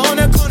 Young nigga on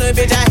the corner,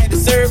 bitch, I had to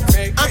serve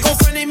crack. Uncle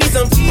fronted me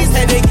some cheese,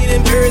 had to get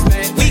them birds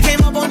back. We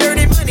came up on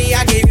dirty money,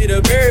 I gave it a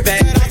bird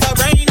back. Cut off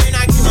the brain and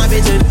I give my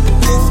bitch a new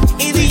move.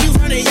 Either you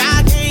running y'all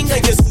gang or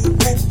you swoop.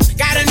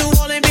 Got a New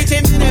Orleans bitch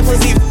and that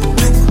pussy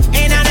voodoo.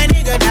 Ain't not a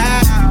nigga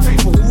die.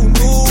 Who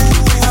knew?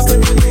 I put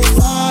the new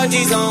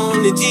 4G's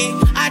on the G.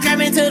 I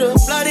trap into the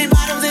bloody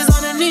bottoms is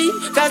on the knee.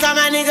 Cause all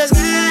my niggas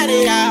got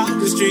it out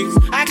the streets.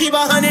 I keep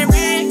 100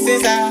 racks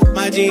inside my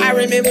my jeans. I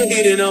remember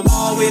hitting them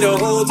all with a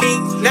whole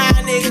team. Now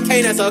niggas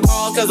can't answer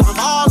calls cause I'm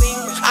hauling.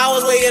 I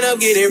was waking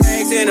up getting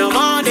racks in the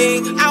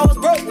morning. I was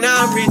broke,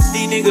 now I'm rich,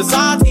 these niggas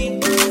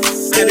salty.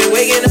 I been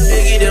waking up to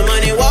get the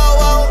money, whoa,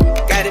 whoa.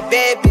 Got a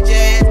bad bitch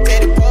ass,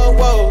 tatted, whoa,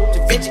 whoa. The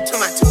bitch to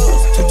my toes,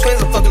 2 twins,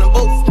 I'm fucking them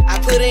both.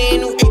 I put her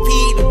in new AP,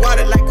 the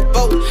water like a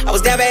boat. I was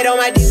down bad on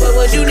my dick, what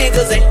was you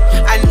niggas at?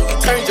 I knew you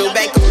turned your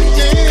back on me.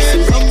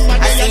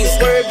 I seen you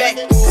swerve back,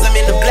 cause I'm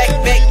in the black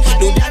bag.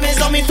 New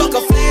diamonds on me, fuck a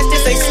flash,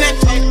 this ain't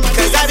Snapchat.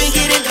 Cause I been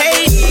getting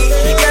paid.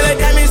 Yellow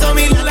diamonds on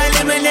me look like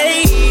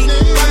lemonade.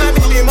 Got my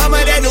baby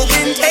mama that new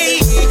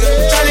vintage.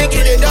 Tryna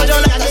get a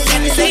dojo like a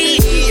sensei.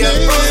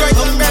 Rose right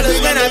umbrellas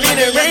when I'm in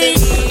the rain.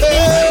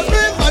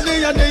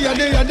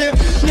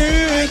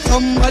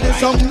 Everybody, need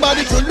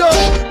somebody to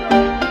love.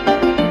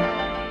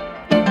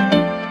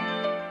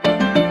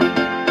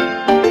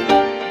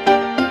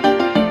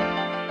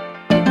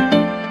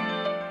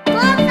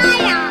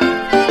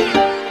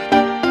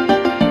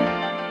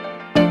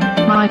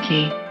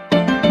 Mikey.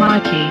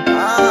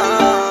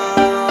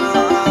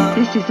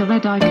 This is a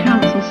Red Eye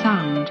Council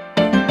sound.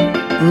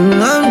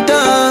 I'm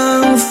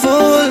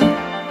thankful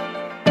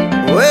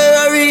where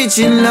I reach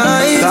in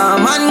life.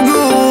 Come and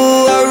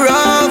grow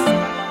rough.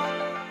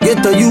 Get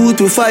the youth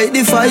to fight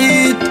the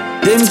fight.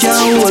 Them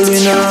can't hold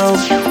me now.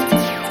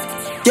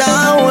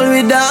 Can't hold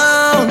me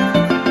down.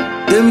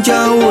 Them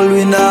can't hold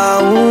me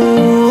now.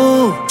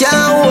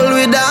 Can't hold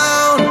me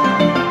down.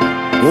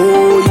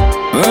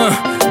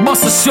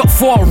 Bust a shot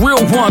for a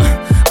real one.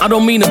 I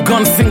don't mean a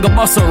gun finger,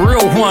 bust a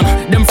real one.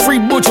 Them free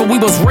butcher, we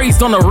was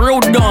raised on the real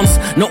dons.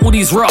 Not all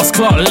these Ross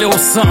Clark little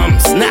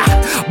sums. Nah,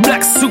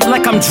 black suit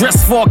like I'm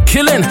dressed for a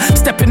killing.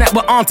 Stepping out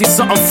with auntie,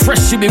 something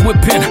fresh she be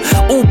whipping.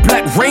 All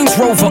black Range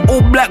Rover,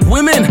 all black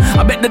women.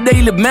 I bet the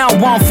Daily Mail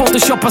want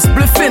Photoshop a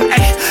spliffing.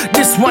 Ay,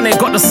 this one ain't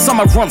got the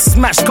summer run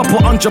smash. Couple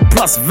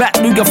 100+ VAT,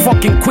 do your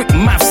fucking quick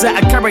maths.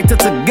 Out of character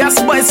to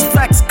gas, but it's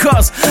facts.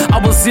 Cause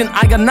I was in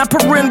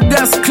Ionaparin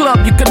Gas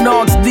Club. You can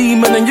ask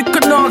Demon and you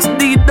can ask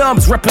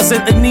D-Dubs.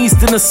 Representing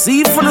East in the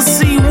sea for the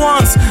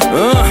C1s.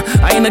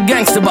 I ain't a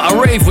gangster, but I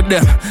rave with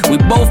them. We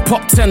both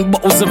pop 10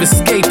 bottles of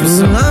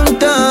escapism. I'm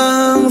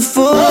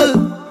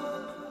thankful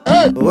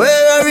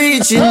where I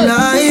reach in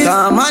life.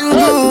 Come and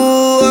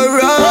go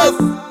rough.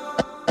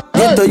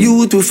 Get the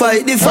youth to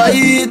fight the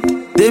fight.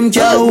 Them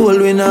can't hold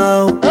me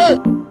now.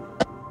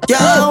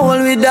 Can't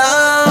hold me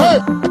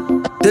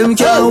down. Them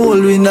can't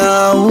hold me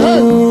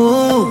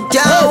now.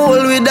 Can't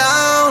hold me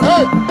down.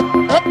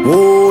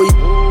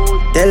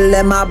 Oh, tell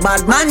them a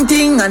bad man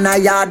thing and a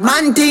yard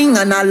man thing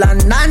and a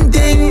London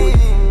thing.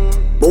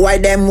 Boy,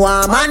 them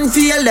want man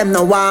feel, them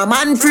no want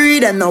man free,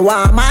 them no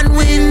want man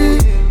win.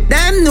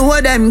 Them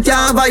know them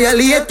can't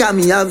violate, cause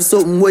me have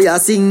something where I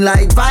sing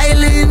like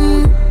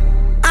violin.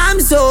 I'm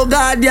so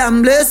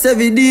goddamn blessed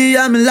every day,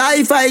 I'm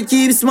life, I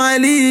keep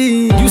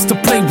smiling. Used to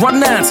play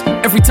run-downs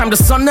every time the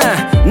sun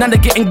out. Now they're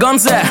getting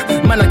guns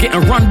out, man are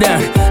getting run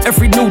down.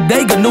 Every new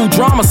day, got new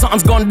drama,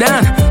 something's gone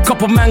down.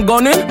 Couple man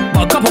gone in,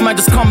 but a couple man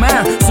just come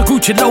out. So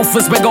Gucci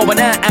loafers, we're going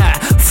out.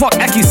 Fuck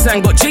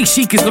Aki-san, got Jay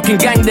Sheik is looking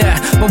gang there.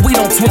 But we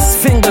don't twist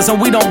fingers and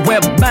we don't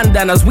wear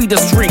bandanas. We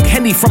just drink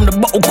Henny from the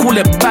bottle, call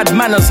it bad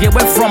manners. Yeah,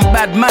 we're from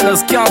bad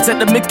manners, can't take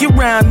the Mickey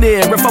round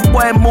here. If a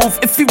boy move,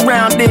 if he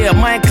round here,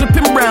 mine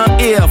clipping round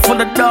here. For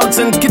the dogs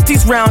and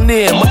kitties round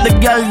here, but the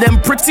girl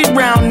them pretty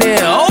round here.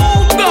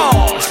 Oh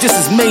gosh, this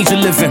is major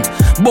living.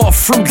 Bought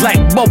fruit like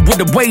Bob with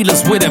the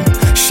wailers with him.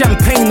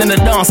 Champagne in the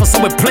dance,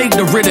 so it played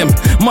the rhythm.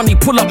 Money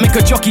pull up, make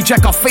a jockey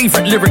jack our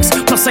favorite lyrics.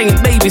 Plus I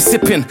ain't baby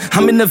sipping.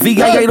 I'm in the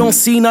VA, I don't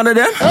see none of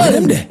them.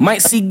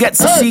 Might see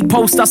Gets, I see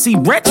Post, I see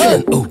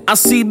Wretched. I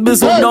see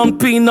Bizzle, don't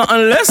pee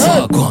nothing less.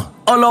 Go on.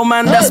 Hello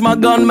man, that's my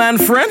gunman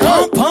friend.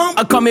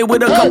 I come here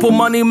with a couple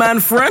money man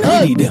friend.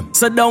 We need them.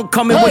 So don't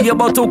come here with your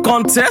bottle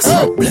contest.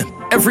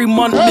 Every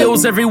month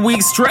bills, every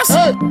week stress.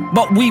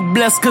 But we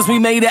blessed cause we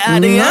made it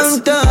out of yes.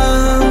 I'm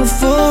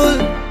thankful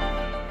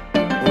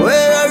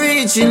where I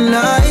reach in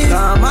life.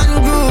 Come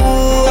and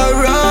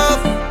grow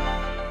rough.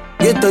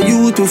 Get the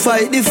youth to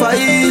fight the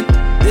fight.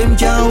 Them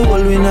can't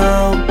hold me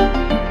now.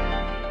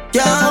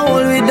 Can't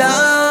hold me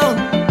down.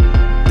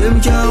 Them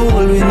can't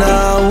hold me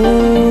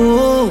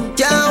now.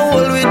 Can't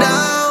hold me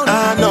down.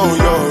 I know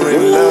you're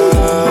in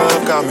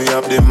love. Call me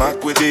up the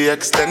Mac with the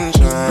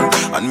extension.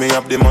 And me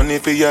up the money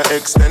for your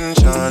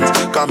extensions.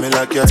 Call me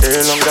like your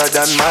hair longer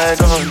than my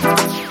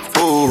gun.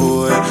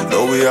 Ooh,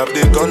 now we have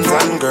the guns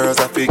and girls.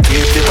 I feel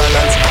keep the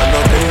balance. I'm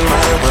not in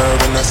my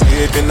world when I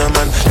sleep in a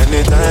man.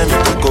 Anytime you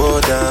could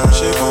go down,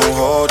 she won't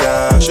hold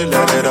out. She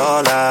let it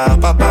all out.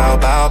 Bow, bow,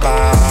 bow,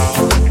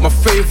 bow. My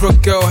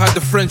favorite girl had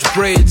the French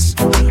braids.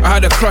 I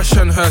had a crush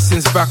on her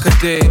since back a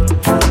day.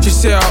 She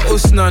said her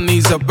usna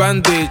needs a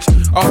bandage.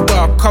 After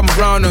I come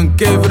round and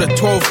gave her the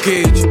 12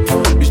 gauge.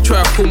 We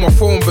tried to call my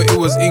phone but it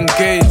was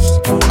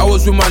engaged. I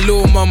was with my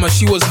little mama,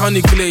 she was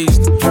honey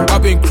glazed.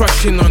 I've been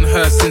crushing on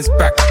her since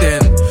back then.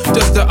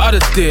 Just the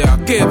other day I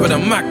gave her the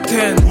Mac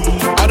 10.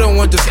 I don't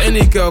want just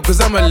any girl cause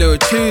I'm a little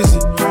cheesy.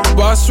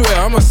 But I swear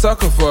I'm a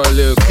sucker for a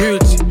little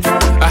Gucci.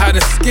 I had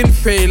a skin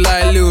fade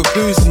like Lil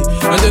Boosie.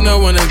 And then I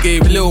went and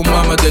gave Lil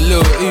Mama the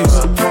Lil Uzi.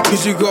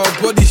 Cause you got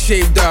a body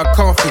shape that I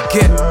can't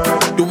forget.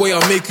 The way I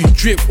make you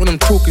drip when I'm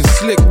talking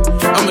slick.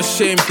 I'm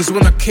ashamed cause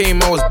when I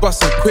came I was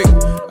busting quick.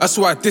 That's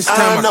why this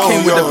time I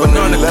came with a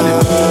banana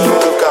clip.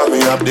 Got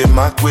me up the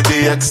Mac with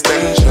the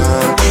extension,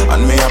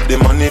 and me have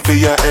the money for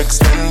your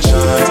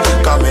extensions.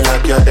 Got me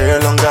like your hair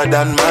longer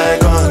than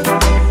my gun.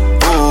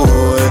 Ooh,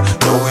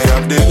 no way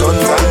have the guns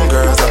and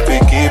girls. I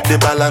fi keep the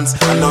balance.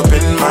 And up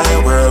in my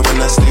world when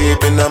I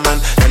sleep in the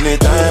man.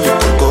 Anytime it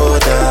could go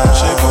down,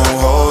 she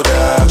gon' hold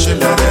up, she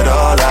let it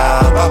all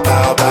out. Bow,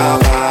 bow, bow,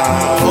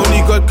 bow.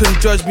 Only God can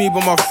judge me,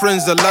 but my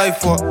friends are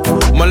lifer.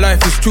 My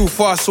life is too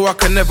fast, so I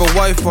can never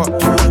wife her.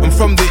 I'm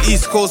from the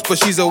East Coast, but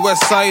she's a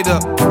West Sider.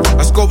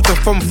 I scoped her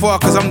from far,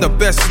 cause I'm the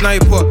best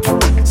sniper.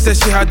 Said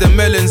she had the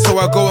melon, so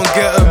I go and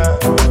get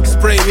them.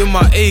 Spray with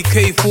my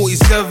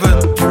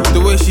AK-47. The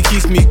way she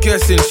keeps me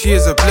guessing, she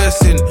is a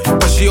blessing.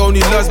 But she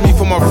only loves me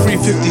for my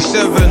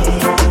 357.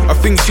 I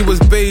think she was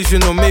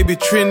Bayesian or maybe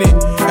Trini.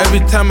 Every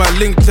time I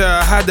linked her,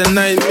 I had a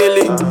 9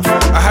 milli.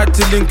 I had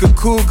to link a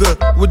cougar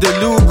with a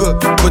Luger,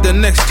 but the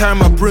next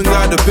time I bring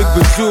out a big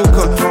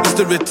bazooka. It's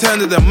the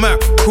return of the Mac,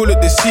 call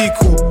it the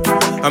sequel.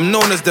 I'm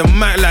known as the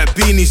Mac like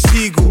Beanie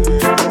Siegel.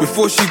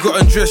 Before she got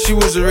undressed, she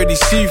was already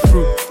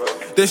see-through.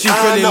 Then she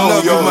fell in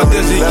love with my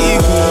Desert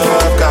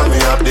Eagle. Got me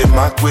up the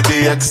Mac with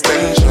the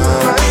extension,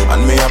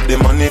 and me have the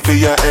money for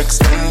your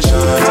extensions.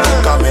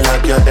 Got me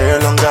like your hair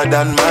longer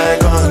than my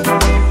gun.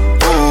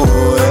 Ooh,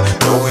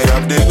 no way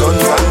have the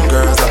guns and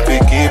girls. I fi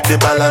keep the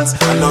balance.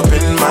 And up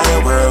in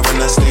my world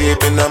when I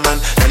sleep in the man.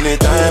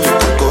 Anytime it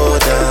could go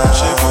down,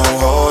 she gon'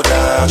 hold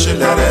up, she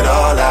let it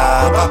all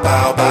out. Bow,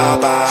 bow, bow,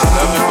 bow. She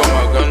love me for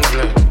my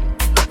gunplay,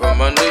 from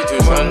Monday to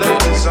Sunday.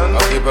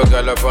 I keep a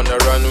girl up on the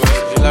runway.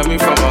 She love me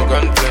for my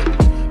gunplay,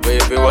 but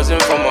if it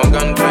wasn't for my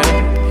gunplay,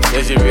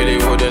 then she really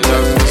wouldn't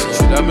love me.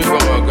 She love me for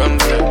my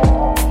gunplay,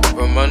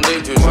 from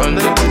Monday to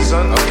Sunday. I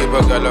keep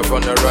a girl up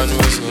on the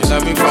runway. She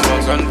love me for my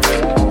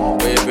gunplay,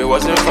 but if it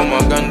wasn't for my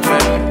gunplay,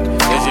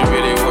 then she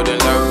really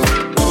wouldn't love me.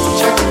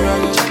 Check the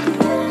record,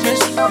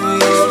 just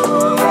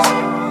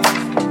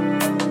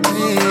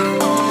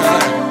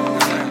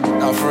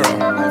Now for real.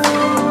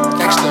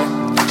 Dexter.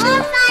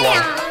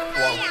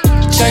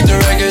 Check the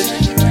record,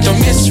 don't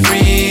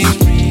misread.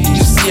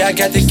 You see, I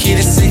got the key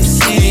to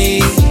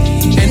succeed.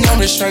 And I'm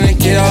just trying to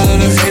get all of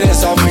the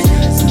haters off me.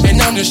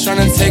 And I'm just trying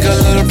to take a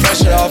little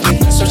pressure off me.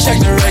 So check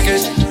the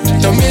record,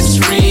 don't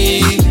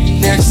misread.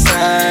 Next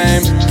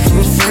time,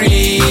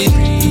 proofread.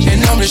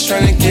 And I'm just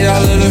trying to get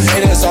all of the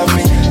haters off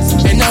me.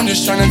 And I'm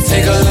just trying to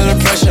take a little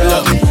pressure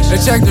off me. Hey,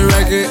 check the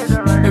record,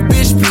 and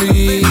bitch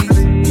please.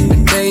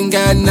 And they ain't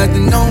got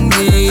nothing on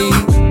me.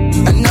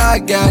 I know I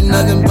got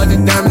nothing but the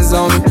diamonds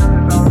on me.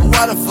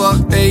 Why the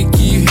fuck they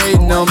keep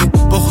hating on me?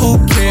 But who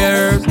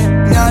cares?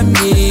 Not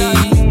me.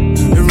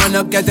 And run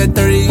up, got that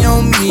 30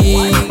 on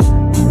me.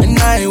 And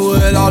I ain't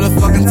with all the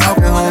fucking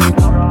talking, homie.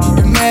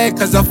 You mad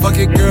cause I fuck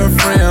your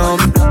girlfriend,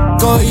 homie.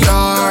 Go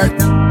yard,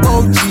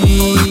 OG.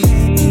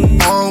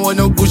 I don't want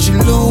no Gucci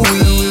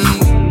Louis.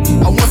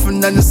 I went from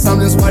nothing to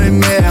something, that's why they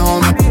mad,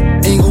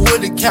 homie.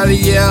 Inglewood to Cali,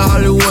 yeah,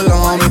 Hollywood,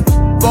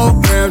 homie.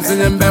 4 grams in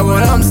them bed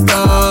when I'm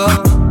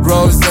stuck.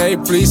 Rose,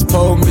 please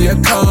pour me a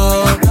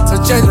cup. So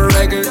check the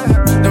record,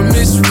 don't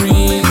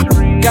misread.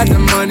 Got the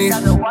money,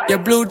 yeah,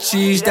 blue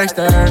cheese,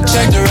 Dexter.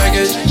 Check the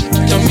record,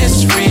 don't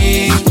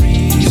misread.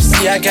 You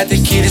see, I got the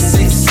key to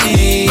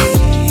succeed.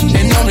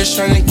 And I'm just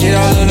trying to get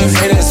all of the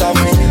haters off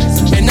me.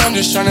 And I'm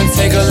just trying to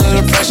take a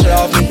little pressure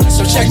off me.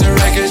 So check the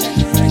record,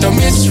 don't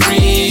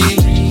misread.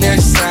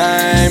 Next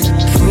time,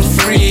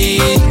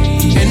 proofread.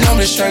 And I'm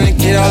just trying to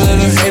get all of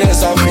the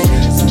haters off me.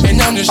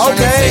 And I'm just trying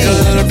to take a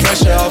little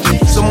pressure off me.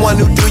 Someone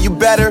who do you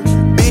better,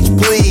 bitch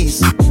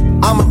please.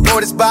 I'ma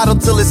pour this bottle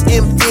till it's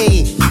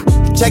empty.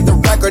 Check the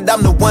record,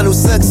 I'm the one who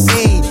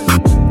succeed.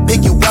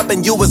 Pick you up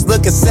and you was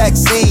looking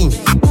sexy.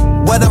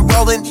 What I'm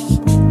rolling,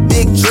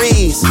 big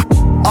trees.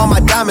 All my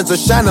diamonds are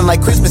shining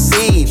like Christmas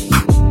Eve.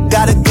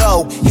 Gotta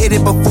go, hit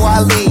it before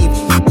I leave.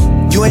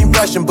 You ain't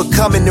rushing but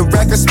coming in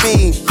record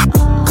speed.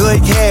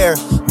 Good hair,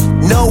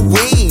 no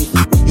weave.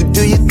 You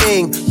do your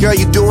thing, girl,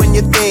 you doing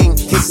your thing.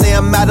 Can't say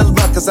I'm out of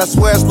luck, cause I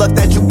swear it's luck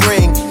that you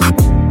bring.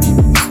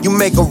 You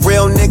make a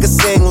real nigga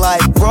sing like,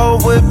 roll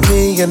with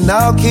me and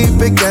I'll keep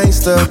it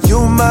gangster.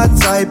 You my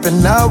type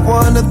and I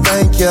wanna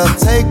thank ya.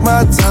 Take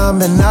my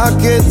time and I'll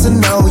get to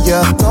know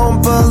ya.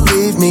 Don't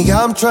believe me,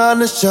 I'm trying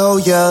to show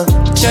ya.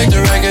 Check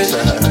the record,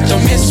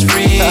 don't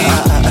misread.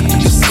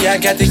 You see I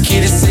got the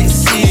key to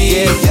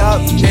succeed.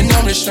 And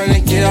I'm just trying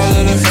to get all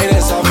of the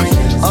haters off me.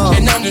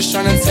 And I'm just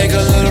trying to take a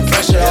little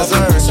pressure off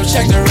me. So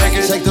check the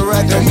record,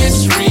 don't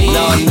misread.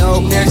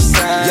 Next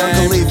time,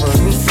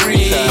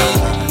 free.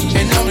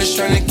 And I'm just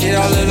trying to get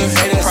all of the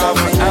haters off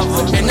me.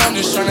 And I'm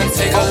just trying to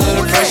take a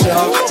little pressure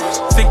off me.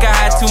 Think I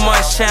had too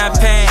much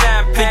champagne.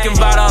 Thinking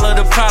about all of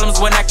the problems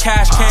when that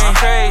cash came.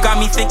 Got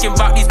me thinking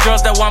about these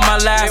girls that want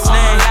my last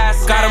name.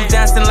 Got them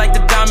dancing like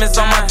the diamonds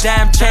on my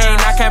damn chain.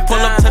 I can't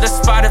pull up to the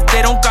spot if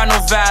they don't got no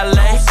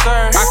valet.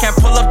 I can't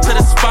pull up to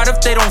the spot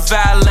if they don't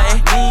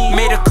valet.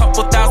 Made a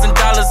couple $1,000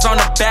 on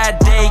a bad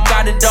day.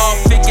 Got it all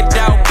figured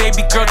out,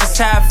 baby girl,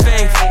 just have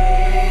faith.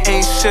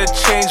 Ain't shit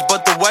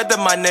weather,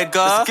 my nigga?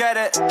 Let's get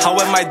it. How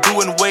am I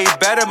doing? Way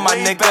better, my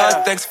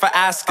nigga. Thanks for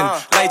asking.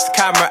 Lights,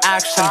 camera,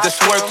 action. This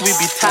work we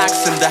be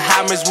taxing. The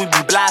hammers we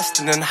be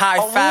blasting in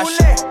high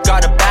fashion.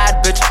 Got a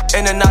bad bitch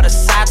in and out of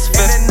Saks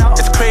Fit.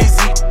 It's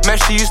crazy, man,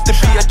 she used to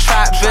be a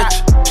trap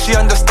bitch. She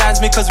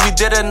understands me cause we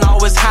didn't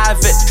always have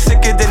it.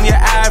 Sicker than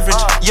your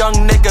average. Young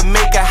nigga,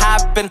 make it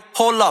happen.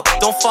 Hold up,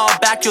 don't fall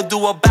back, you'll do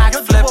a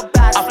backflip.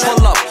 I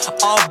pull up,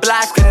 all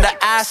black in the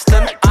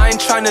Aston. I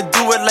ain't tryna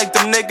do it like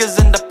them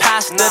niggas in the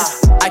past did.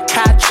 I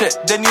catch it,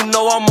 then you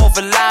know I'm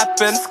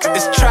overlapping.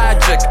 It's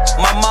tragic,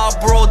 my mob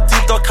roll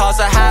deep, don't cause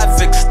a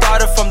havoc.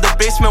 Started from the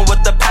basement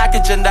with the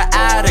package in the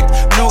attic.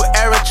 New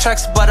era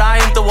checks, but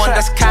I ain't the one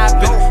that's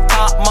capping.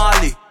 Top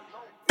Molly,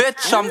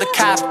 bitch, I'm the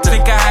captain.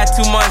 Think I had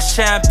too much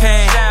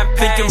champagne.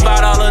 Thinking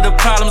about all of the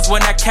problems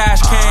when that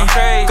cash came.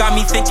 Got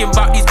me thinking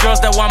about these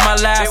girls that want my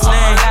last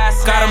name.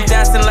 Got them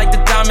dancing like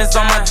the diamonds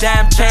on my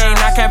damn chain.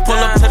 I can't pull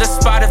up to the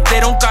spot if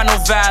they don't got no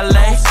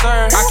valet.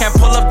 I can't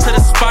pull up to the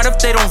spot if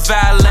they don't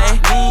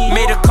valet.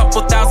 Made a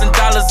couple $1,000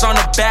 on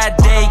a bad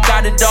day.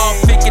 Got it all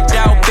figured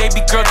out,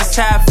 baby girl, just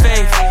have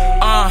faith.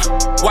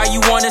 Why you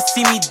wanna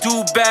see me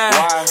do bad?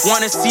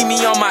 Wanna see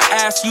me on my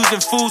ass using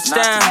food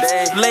stamps?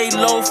 Lay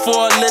low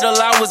for a little,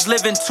 I was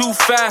living too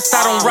fast.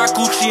 I don't rock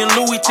Gucci and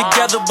Louis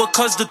together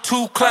because the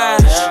two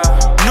clash.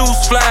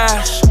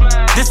 Newsflash,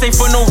 this ain't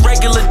for no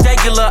regular.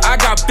 I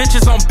got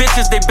bitches on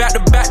bitches, they back to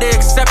back, they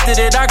accepted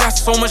it. I got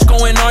so much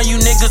going on, you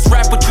niggas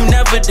rap what you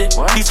never did.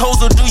 These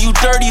hoes will do you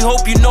dirty,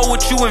 hope you know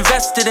what you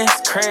invested in.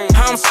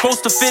 How I'm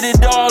supposed to fit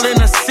it all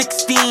in a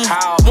 16?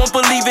 Won't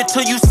believe it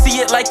till you see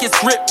it like it's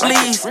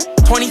Ripley's.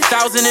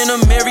 20,000 in a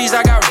Marys,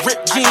 I got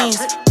ripped jeans.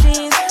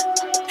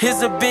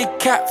 Here's a big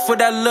cap for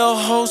that little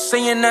hoe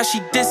saying that she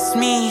dissed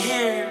me.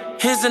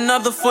 Here's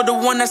another for the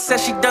one that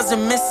says she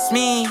doesn't miss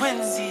me.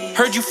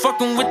 Heard you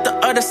fucking with the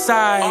other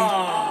side,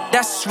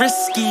 that's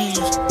risky.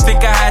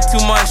 Think I had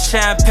too much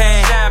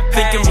champagne.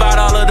 Thinking about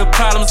all of the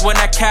problems when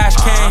that cash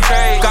came.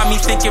 Got me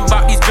thinking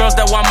about these girls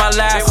that want my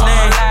last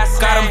name.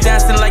 Got them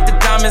dancing like the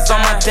diamonds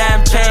on my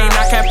damn chain.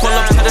 I can't pull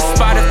up to the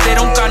spot if they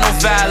don't got no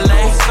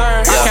valet.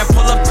 I can't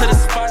pull up to the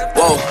spot if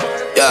whoa,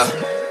 yeah.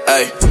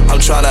 Hey, I'm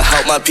tryna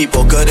help my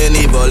people, good and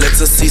evil, it's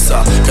a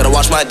seesaw. Gotta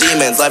watch my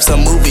demons, life's a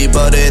movie,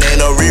 but it ain't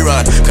no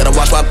rerun. Gotta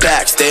watch my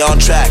back, stay on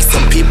track,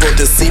 some people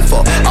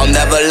deceitful. I'll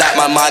never lack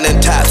my mind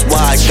intact, why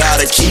I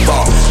gotta keep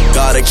on.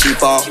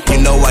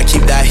 You know I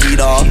keep that heat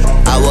on.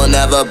 I will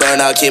never burn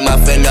out, keep my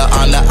finger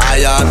on the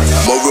iron.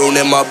 Maroon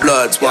in my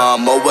blood, why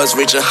I'm always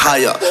reaching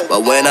higher.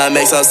 But when I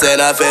make some sin,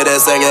 I feel it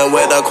singing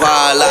with the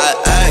choir like,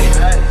 hey,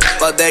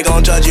 but they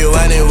gon' judge you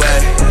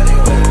anyway.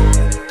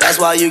 That's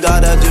why you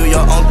gotta do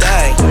your own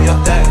thing.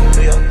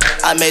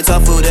 I made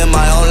tough food in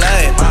my own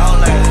lane.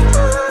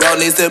 World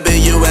needs to be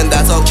you and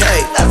that's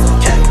okay.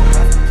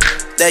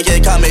 They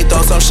can come and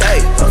throw some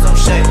shade.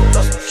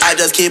 I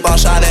just keep on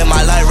shining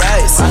my light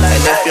rays. And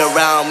if you're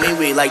around me,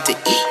 we like to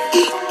eat.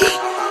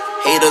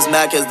 Haters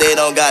mad cause they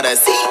don't gotta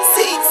see.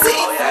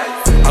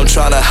 I'm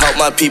tryna help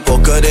my people,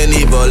 good and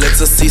evil,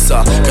 it's a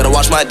seesaw. Gotta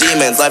watch my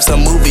demons, life's a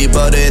movie,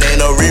 but it ain't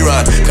no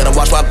rerun. Gotta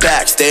watch my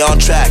back, stay on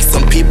track,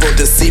 some people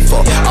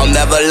deceitful. I'll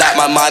never lack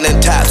my mind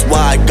intact,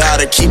 why I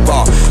gotta keep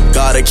on.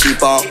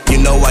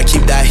 You know I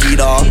keep that heat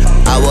on.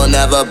 I will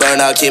never burn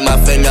out, keep my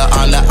finger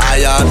on the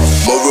iron.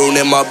 Maroon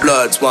in my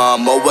blood, why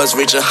I'm always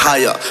reaching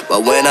higher.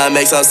 But when I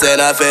make some sin,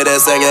 I feel it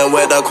singing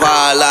with the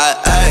choir like,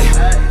 hey,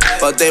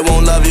 but they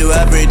won't love you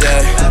every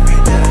day.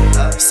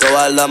 So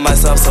I love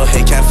myself so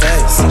hate can't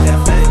face.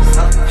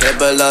 Hit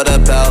below the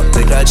belt,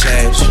 think I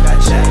change.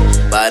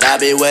 But I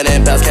be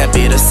winning, belts can't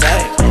be the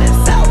same.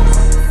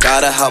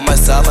 Gotta help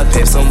myself, I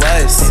pave some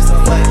ways.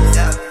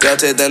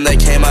 Built it, then they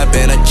came, I've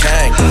been a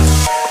king.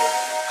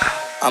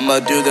 I'ma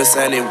do this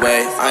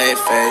anyway, I ain't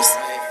faced.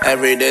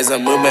 Every day's a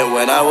movement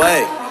when I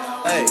wait.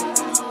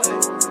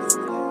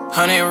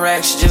 100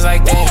 racks just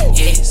like that,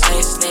 yeah.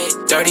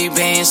 30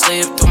 bands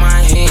slip through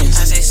my hands.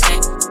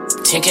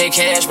 10K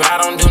cash, but I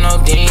don't do no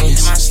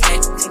dance.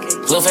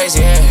 Blue face,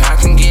 yeah, I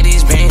can get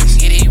these bands.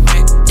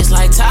 It's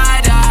like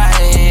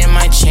tie-dye in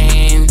my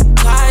chain.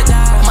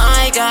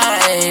 My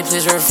guy,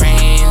 please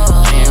refrain.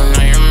 You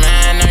know you're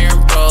mad, know you're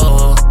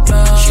broke.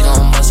 She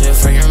gon' bust it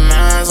for your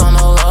mans on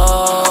the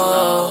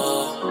low.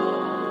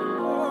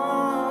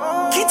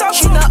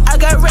 She know I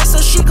got rest, so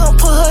she gon'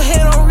 put her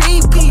head on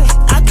repeat.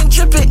 I can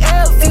drip it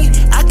LV,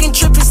 I can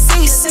drip it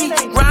CC.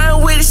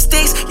 Riding with the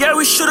sticks, yeah,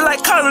 we shoot it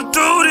like Call of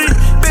Duty.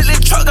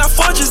 Bentley truck got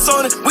fortunes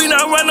on it, we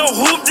not run no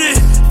hoop dit.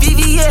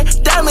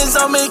 VVS, diamonds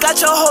on me, got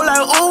your whole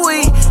like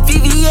ooey.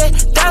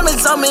 VVS,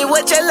 diamonds on me,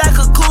 wet jet like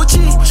a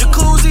coochie.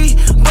 Jacuzzi,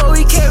 but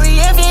we carry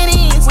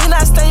evidence, we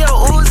not stay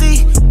on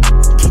Uzi.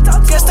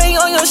 Can't stay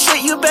on your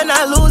shit, you better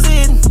not lose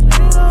it.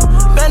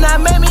 Better not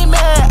make me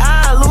mad,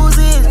 I lose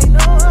it.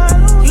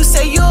 You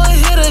say you a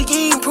hitter,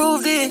 you ain't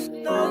proved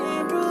it.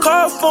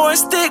 Car foreign,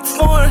 stick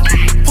foreign.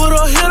 Put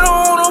a hitter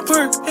on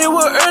perk, it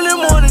was early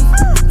morning.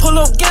 Pull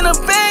up, get a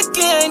back,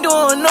 ain't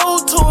doing no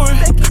touring.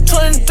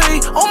 23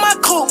 on my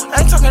coat,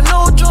 I ain't talking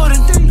no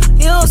Jordan.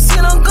 You don't see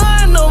no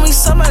gun on me,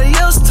 somebody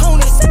else told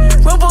it.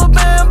 Rubber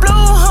band, blue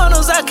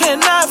hunters, I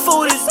cannot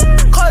fold it.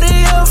 Call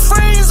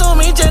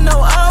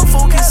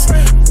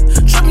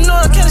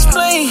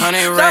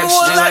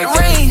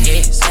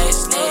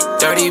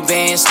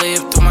bands slip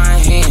through my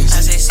hands.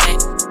 I say slip.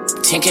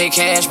 10K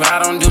cash, but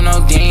I don't do no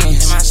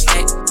dance. In my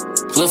slip.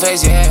 Blue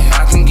face, yeah,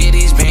 I can get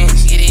these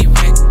bands.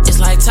 It's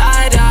like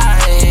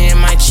tie-dye in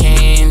my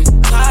chain.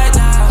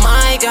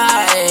 My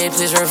guy,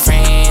 please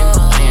refrain.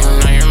 I am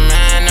not your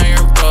man, not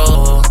your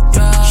bro.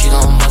 She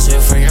gon' bust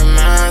it for your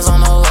mans on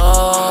the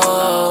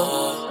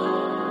low.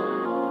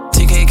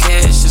 10K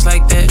cash, just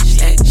like that.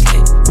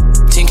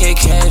 10K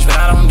cash, but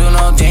I don't do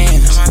no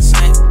dance.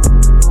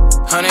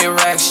 100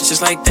 racks,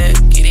 just like that.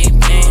 Get it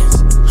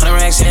bands. 100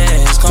 racks,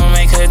 yeah, it's gon'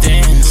 make her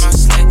dance.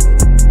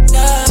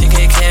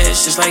 10K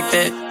cash, just like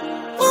that.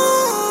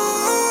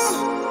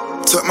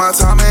 Took my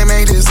time and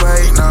made this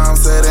late, now I'm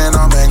sitting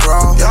on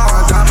bankroll. Yeah,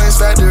 my diamonds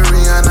factory,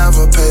 I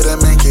never pay to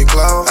make it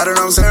glow. Out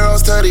of them zeros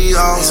to the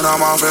O's, and all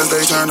my friends,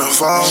 they turn to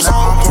foes.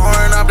 Now I'm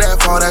pouring up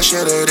that pour, that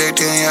shit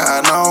addicting, yeah,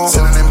 I know.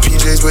 Selling them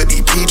PJs with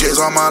these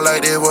PJs, all my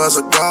life, it was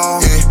a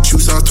goal. Yeah,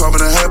 shoes on 12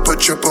 in the head, put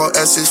triple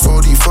S's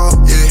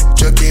 44. Yeah,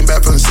 just came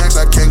back from sex,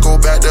 I can't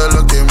go back to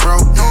looking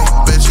broke. Yeah,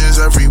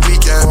 bitches every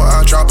weekend, or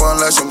I drop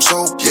unless I'm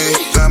soap. Yeah,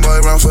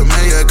 fanboy run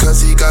familiar,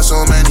 cause he got so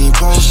many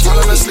posts.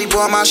 Falling asleep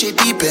on my shit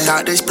deep in.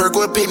 Got this perk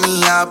would pick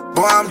me up.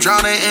 Boy, I'm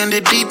drowning in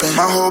the deep end.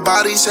 My whole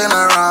body sent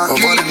around.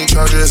 Avoiding any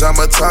charges, I'm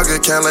a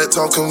target. Can't let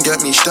talk come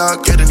get me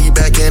stuck. Getting the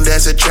back end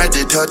that's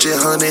attracted. Touching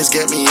hundreds,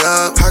 get me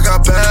up. I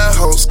got bad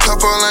hoes,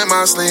 couple in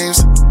my sleeves.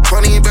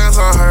 20 bands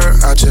on her,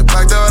 I just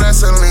blacked out that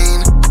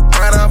Celine.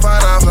 Right up on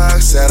the block,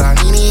 said I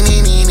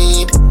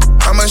need.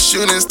 I'm a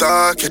shooting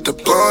star, get the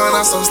blowing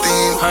on some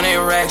steam.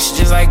 100 racks,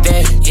 just like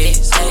that, yeah.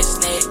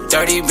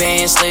 30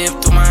 bands slip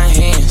through my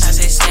hands. I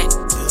say slip.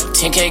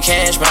 10K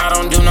cash, but I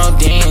don't do no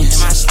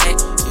dance.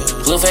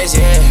 Blue face,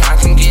 yeah, I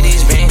can get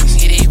these bands.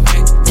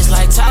 It's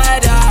like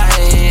tie-dye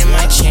in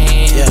my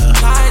chain.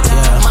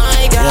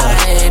 My guy,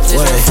 please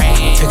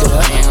refrain. Pick it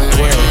up,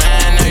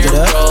 pick it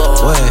up,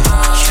 wait.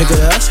 Pick it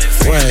up,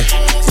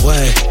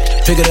 wait.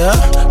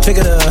 Pick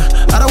it up.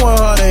 I don't want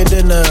hard, ain't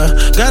did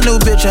enough. Got new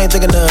bitch, ain't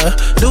thick enough.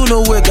 New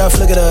wick, I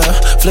flick it up.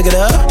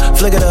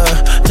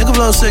 Nigga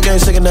flow sick,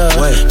 ain't sick enough.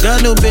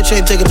 Got new bitch,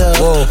 ain't thick enough.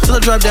 Till I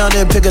drop down,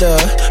 then pick it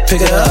up.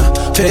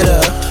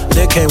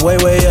 They came way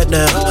up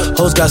now.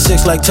 Hoes got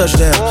 6 like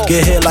touchdown.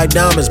 Get hit like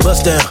diamonds,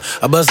 bust down.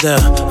 I bust down.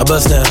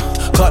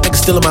 Caught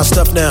niggas stealing my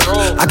stuff now.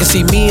 I can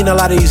see me and a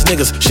lot of these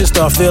niggas. Shit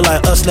start feel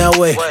like us now,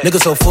 way.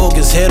 Niggas so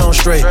focused, head on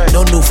straight.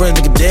 No new friends,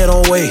 nigga dead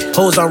on way.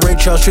 Hoes on Ray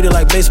Charles, treated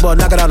like baseball.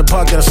 Knock it out the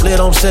park, then I slid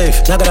on safe.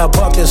 Knock it out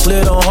park, then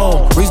slid on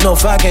home. Reason no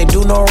fight, can't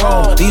do no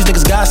wrong. These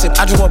niggas gossip,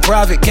 I just want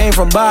private, came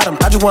from bottom.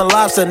 I just want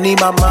lobster, need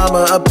my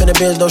mama up in the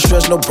bins, no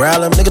stress, no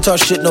problem. Nigga talk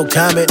shit, no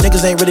comment.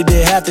 Niggas ain't really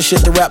did half the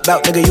shit to rap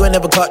about, nigga. You ain't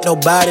never caught no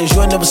bodies,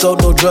 you ain't never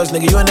sold no drugs,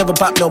 nigga. You ain't never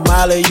popped no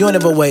mileage, you ain't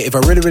never wait. If I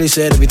really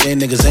said everything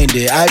niggas ain't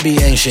did, I be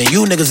ain't shit.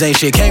 You niggas ain't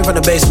shit, came from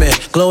the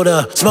basement, glowed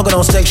up, smoking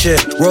on steak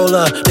shit, roll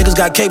up. Niggas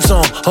got capes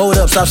on, hold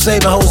up, stop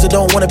saving hoes that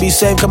don't wanna be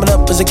saved. Coming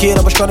up as a kid,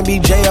 I was trying to be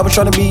Jay, I was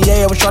trying to be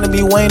Ye, I was trying to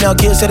be Wayne. Now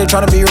kids say they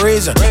trying to be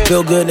Reason.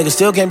 Feel good, niggas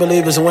still can't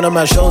believe it. So when I'm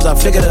at shows, I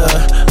flick it up.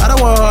 I don't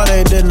want hard,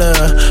 ain't did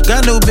enough.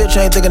 Got new bitch,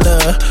 ain't thick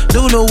enough.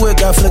 New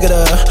wick, I flick it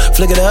up.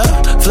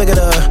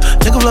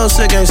 Nigga flow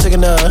sick, ain't sick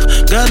enough.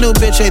 Got new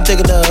bitch, ain't thick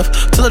enough.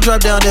 Till I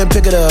drop down, then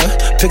pick it up.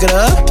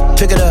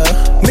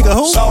 Nigga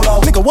who?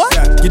 Solo. Nigga what?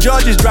 Your jaw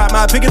just dropped,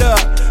 my pick it up.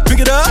 Pick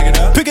it up.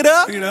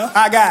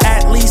 I got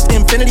at least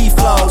infinity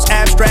flows.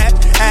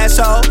 Abstract,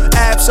 asshole,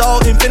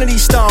 absol, infinity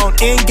stone.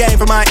 End game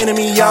for my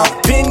enemy, y'all.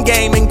 Pin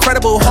game,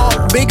 incredible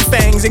Hulk. Big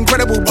fangs,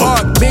 incredible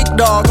bark. Big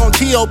dog on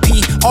TOP,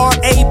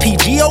 RAP,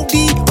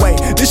 GOD. Wait,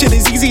 this shit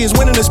is easy as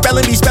winning the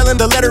spelling bee, spelling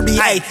the letter B.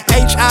 A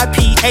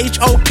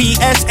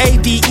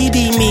HIPHOPSADED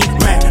me.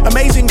 Man,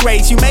 amazing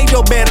grace, you made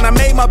your bed and I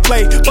made my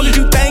play. What did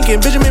you thinking?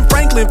 Benjamin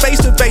Franklin, face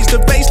to face.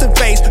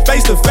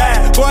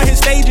 Boy, I hit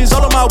stages,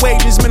 all of my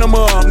wages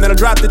minimum. Then I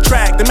dropped the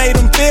track that made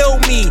them feel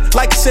me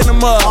like a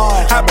cinema.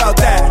 How about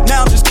that?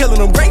 Now I'm just killing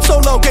them. Grape so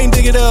low, can't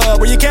dig it up.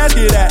 Where your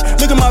casket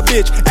at? Look at my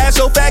bitch, ass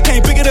so fat,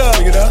 can't pick it up.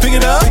 Pick up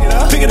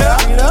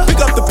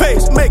the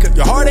pace, make it.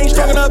 Your heart ain't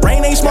strong enough,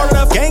 brain ain't smart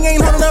enough, gang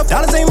ain't hard enough,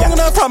 dollars ain't long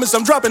enough. Promise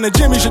I'm dropping the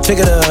gym, you should pick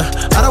it up.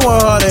 I don't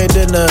want hard, ain't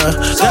did enough.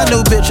 Got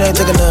new bitch, ain't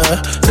thick enough.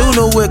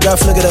 New wick, got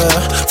flick it up.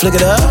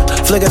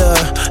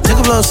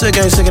 Nigga flow sick,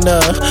 ain't sick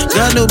enough.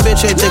 Got new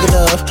bitch, ain't thick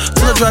enough.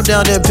 Till I drop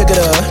down, then pick it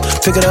up.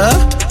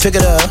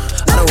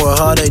 I don't work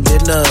hard, ain't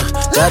did enough.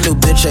 Got new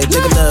bitch, ain't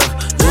thick enough.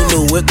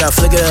 New wick, got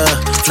flick it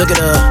up.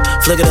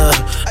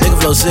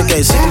 Nigga flow sick,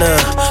 ain't sick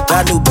enough.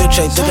 Got new bitch,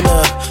 ain't thick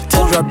enough.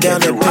 Till I drop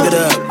down, then pick it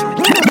up.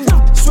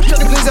 Switch up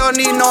the glizzy, don't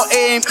need no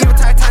aim. Even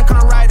Titan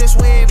couldn't ride this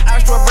wave.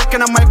 Astro brick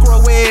in a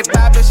microwave.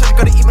 Bad bitch, shit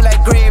gonna eat me like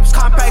grapes.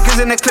 Compact is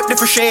in a clip,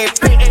 different shape.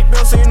 Pay 8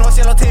 bills, so you know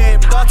it's yellow tape.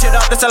 Dodge it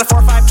up, they sell it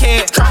for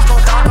 5K. Trash go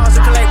down, cause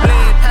it like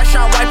blade.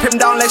 Headshot, wipe him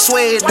down like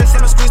suede. This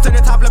in a squeeze to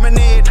the top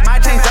lemonade. My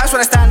tank, that's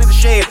when I stand in the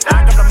shade.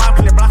 I got the mouth,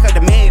 clear block out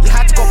the maid. You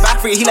had to go back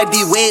for it, he like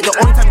D-Wade. The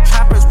only time you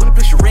trappers wouldn't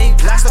push your raid.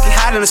 Last look he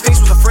had in his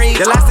face was afraid.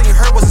 The last thing you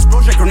heard was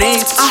explosion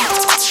grenades.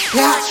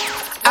 Yeah.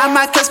 I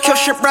might just kill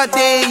shit, brother.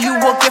 You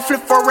will get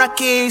flipped for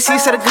Rockies. He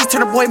said a glitch to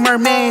the boy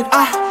mermaid.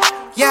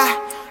 Yeah.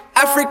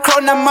 African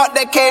crown, I'm out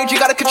that cage. You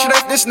gotta catch your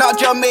life, this not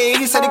your made.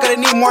 He said he gonna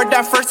need more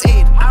than first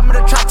aid. I'm in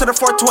the trap to the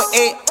 4 to an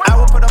 8. I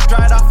will put up,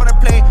 dry it off on the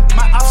plate.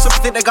 My officer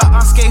think they got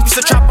unscathed. Used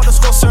to trap on the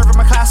school server,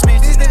 my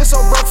classmates. These niggas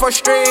so broke,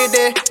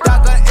 frustrated.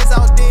 That gun is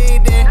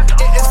outdated.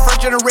 It is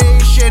first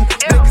generation.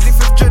 Niggas in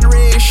 5th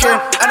generation.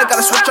 And I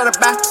gotta switch on the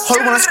back.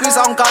 Hold when I squeeze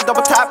on God,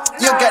 double tap.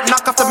 You'll get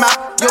knocked off the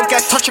map. You'll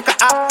get touched like an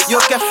app.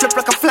 You'll get flipped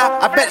like a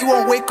flap. I bet you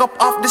won't wake up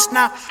off this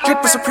snap.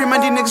 Drip is supreme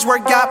and these niggas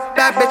work gap.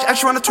 Bad bitch, and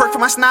she wanna twerk for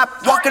my snap.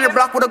 Walk in the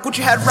block with a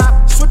Gucci head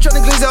wrap. Switch on the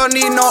glizzy, I don't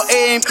need no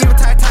aim. Even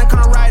Titan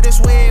can't ride this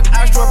wave.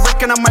 Astro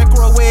brick in a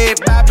microwave.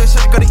 Bad bitch,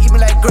 she gonna eat me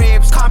like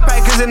grapes.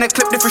 Compact is in a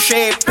clip, different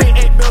shape. Pay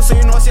 8 bills so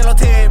you know it's yellow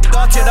tape.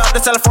 Got it up, they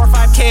sell it for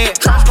 5K.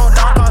 Trash go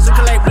down, cause it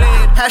can like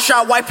blade.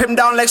 Headshot, wipe him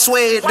down like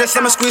suede. This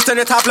lemon squeeze to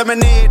the top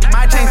lemonade.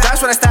 My tank,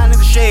 that's when I stand in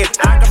the shade.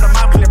 I got the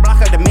mouth, clear block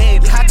like the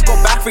maid. You had to go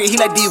back for it, he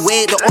like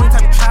D-Wade. The only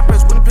time he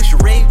trappers wouldn't play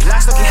charade.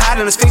 Last look he had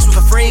in his face was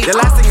afraid. The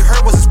last thing he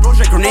heard was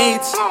explosion like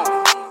grenades.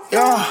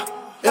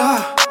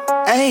 Yeah,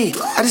 ayy,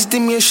 I just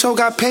did me a show,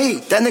 got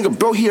paid. That nigga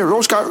broke, he a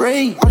roach, got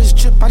raid. All this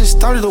drip, I just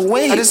started a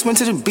wave. I just went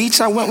to the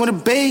beach, I went with a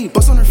babe.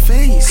 Bust on her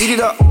face, eat it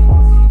up,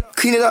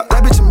 clean it up,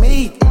 that bitch a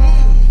maid.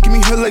 Give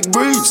me hair like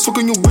braids,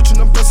 fucking your bitch and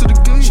I'm pressing the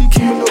gate. She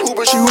came in the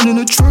Uber, she running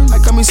the train. I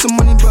got me some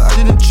money, but I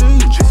didn't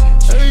change.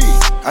 Ayy,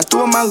 I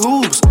threw in my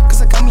lubes,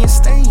 cause I got me a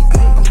stain.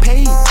 I'm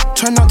paid,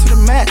 turn out to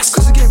the max,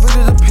 cause I get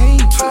rid of the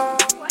pain.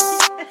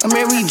 I'm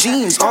Mary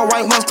jeans, all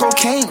white ones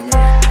cocaine.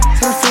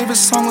 Her favorite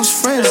song was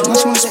Friends, now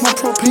she wanna smoke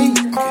propane.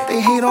 They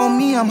hate on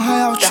me, I'm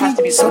high out cheap,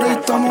 so they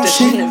throw no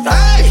shit.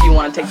 If you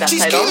wanna take that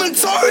she's title,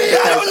 because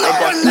I don't know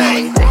her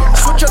name.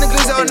 Switch on the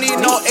glizzy, I don't need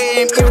no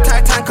aim. Even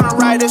Titan can't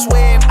ride this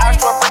wave.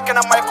 Astro brick in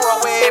a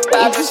microwave.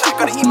 Bad bitch, she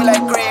gonna eat me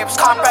like grapes.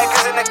 Compact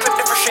is in a clip,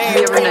 different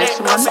shape. Pay 8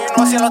 bills so you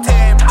know it's yellow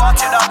tape. Got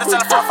it up, they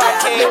sell it for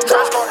 5K.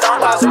 Trash go down,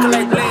 cause it can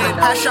like blade.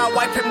 Headshot,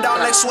 wipe him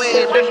down like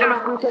suede.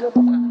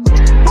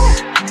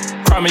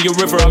 Cry me a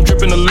river, I'm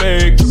dripping a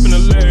leg, dripping a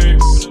leg.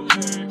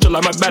 Just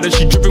like my batter,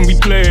 she dripping, we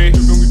play,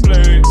 dripping, we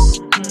play.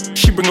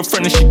 She bring a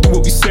friend and she do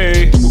what we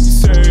say, what we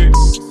say.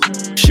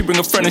 She bring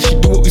a friend and she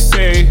do what we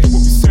say, what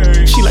we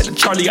say. She like the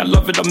Charlie, I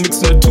love it, I'm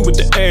mixing the 2 with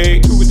the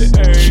A, 2 with the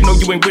A. She know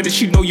you ain't with it,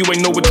 she know you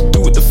ain't know what to do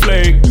with the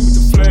flag, do with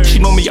the flag. She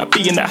know me, I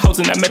be in that house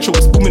in that metro,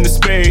 it's booming the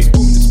spade.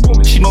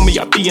 She know me,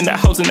 I be in that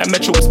house in that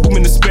metro, it's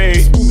booming the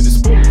spade.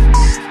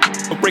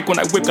 A break when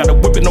I whip, got a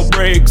whip and no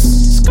brakes.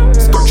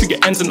 Skirt to your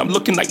ends and I'm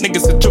looking like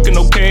niggas are joking,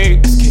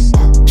 okay.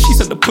 She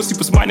said the pussy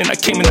was mine and I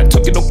came and I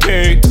took it,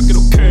 okay.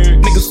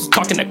 Niggas was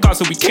talking that God,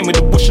 so we came with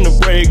a bush and a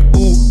rake.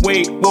 Ooh,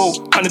 wait, whoa,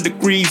 100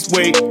 degrees,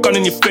 wait, gun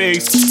in your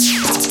face.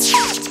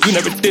 You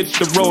never did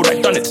the road, I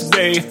done it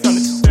today.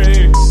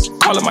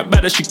 Calling my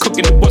batter, she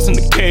cooking, it wasn't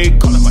a cake.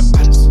 Calling my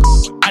batter,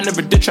 I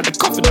never did try to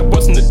cuff it, that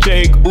wasn't a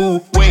Jake.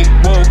 Ooh, wait,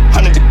 whoa,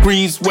 100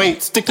 degrees,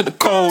 wait, stick to the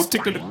code,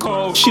 stick to the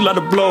code. She love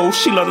the blow,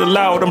 she love the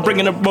loud, I'm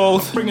bringing her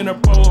both. We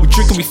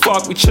drinking, we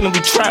fuck, we chillin',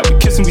 we trap, we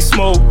kissing, we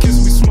smoke.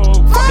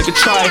 Fuck nigga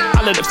try,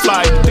 I let it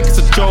fly, think it's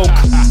a joke.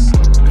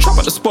 Chop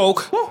out the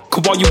spoke,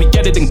 cause while you be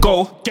get it and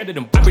go.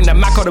 I bring that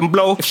Mac out and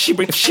blow. If she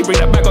bring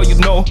that back out, you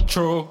know.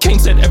 True. King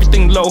said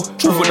everything low.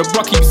 True with a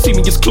rocky, you see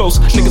me it's close.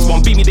 Niggas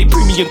won't beat me, they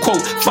premium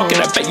quote. Fucking,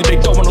 I bet you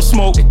they don't want no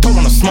smoke. They don't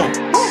want no smoke.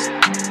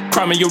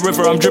 Cry me a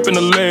river, I'm dripping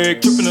a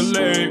leg, dripping a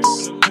leg.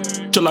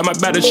 Just like my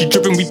batter, she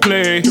dripping, we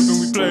play, dripping,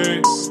 we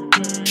play.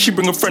 She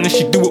bring a friend and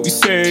she do what we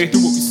say, do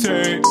what we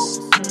say.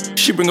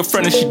 She bring a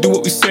friend and she do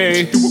what we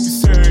say, do what we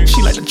say.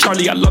 She like the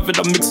Charlie, I love it,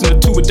 I'm mixing the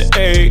 2 with the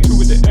A, 2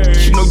 with the A.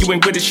 She know you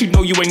ain't with it, she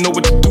know you ain't know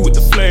what to do with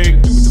the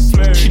flag, do with the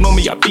flag. She know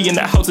me, I be in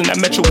that house in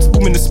that metro, it's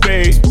booming the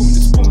spade.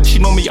 She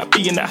know me, I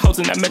be in that house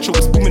in that metro,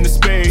 it's booming the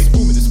spade.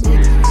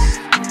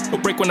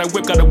 No break when I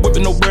whip, got a whip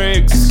and no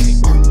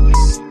brakes.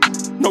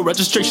 No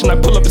registration,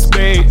 I pull up his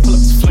spade. Pull up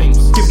his flames,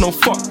 give no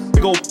fuck,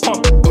 big old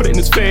pump, put it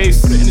in his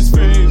face.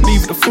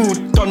 Leave the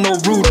food, done no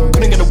rude,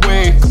 couldn't get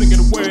away.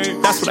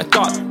 That's what I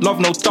thought, love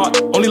no thought,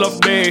 only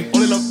love Bay.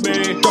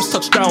 Just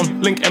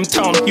touchdown, link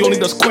M-Town, he only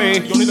does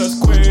Quay.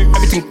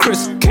 Everything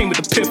crisp, came with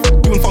the piff,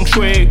 doing feng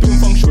shui.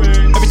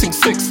 Everything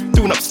 6,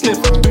 doing up sniff,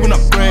 doing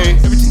up gray.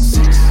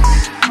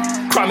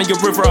 Cry me a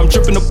river, I'm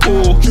dripping the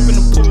pool.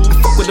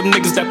 Fuck with them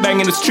niggas that bang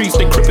in the streets,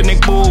 they crippin' they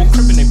bull.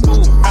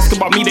 Ask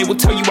about me, they will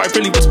tell you I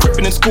really was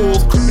crippin' in school.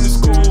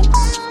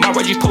 My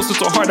YG posted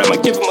so hard, I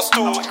might give him a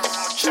stool.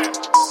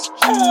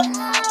 Cool,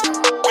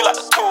 we like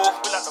the tool.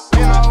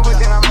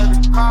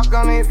 Hop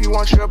on it if you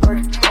want your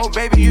burger. Oh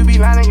baby, you be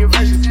lying in your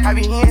verses. I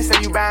be here and say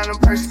you buying them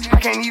purses. I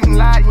can't even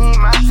lie, you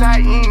ain't my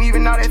type, you ain't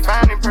even know that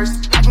fine in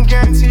person. I can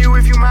guarantee you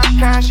if you my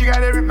kind, she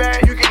got every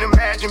bag you can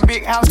imagine.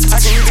 Big house, I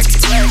can even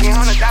keep bragging.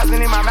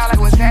 100,000 in my mouth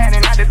like what's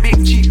happening. Not the big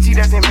cheap tea,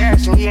 that's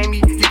embarrassing. He ain't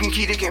me, you can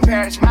keep the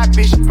comparison. My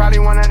bitch probably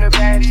one of the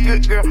baddest.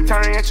 Good girl,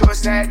 turning into a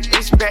savage.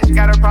 This bitch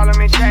got a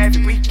problem in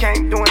traffic. We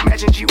can't do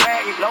imagine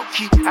G-Wagon. Low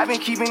key, I been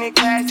keeping it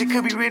classy.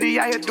 Could be really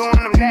out here doing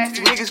them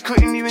nasty. Niggas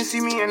couldn't even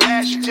see me in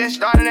last year. Just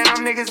started and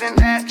I'm niggas in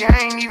last year.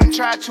 I ain't even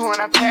tried to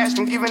and I passed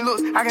them. Giving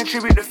looks, I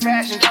contribute to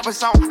fashion. Drop a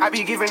song, I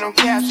be giving them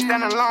caps.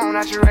 Stand alone,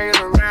 not your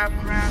regular rapper.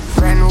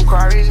 Brand new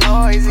car is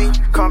loyal. noisy.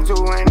 Come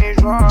through when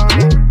it's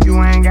roaring.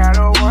 You ain't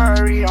gotta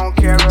worry, don't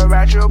care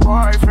about your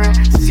boyfriend.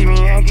 See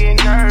me and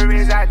get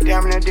nervous, I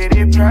damn near did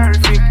it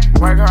perfect.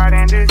 Work hard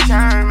and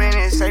determined,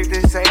 it's safe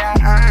to say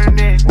I earned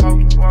it. Whoa,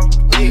 whoa,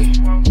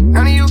 yeah.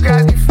 None of you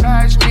guys can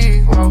flash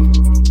me, whoa.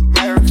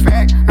 Matter of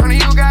fact, none of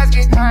you guys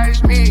can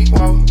hide me,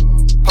 whoa.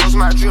 Post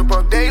my drip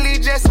up daily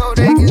just so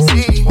they can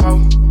see,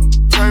 whoa.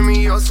 Turn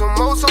me up some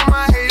more so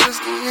my haters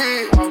can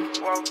hear, whoa,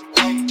 whoa.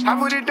 I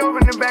put it dope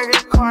in the back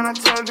of the car and I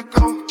tell her to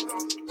go.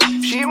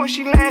 She hit when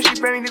she lands, she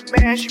bring me the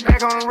band, she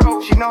back on the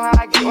road. She know how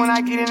I get when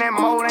I get in that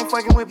mode. Ain't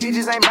fucking with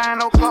bitches, ain't buying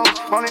no clothes.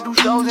 Only do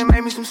shows and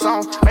make me some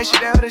songs. Make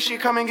sure that other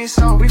shit come and get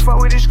sold. We fuck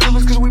with the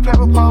scribbles cause we play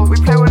with pose. We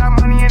play with our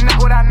money and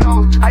not with our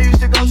nose. I used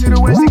to go to the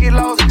west to get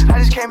lost.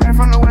 I just came back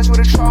from the west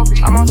with a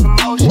trophy. I'm on some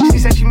motion. She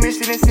said she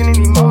missed it and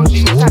sending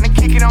emojis. Time to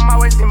kick it on my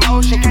waist in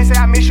motion. Can't say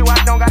I miss you, I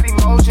don't got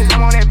emotions.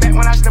 I'm on that back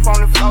when I step on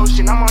the flow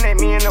shit. I'm on that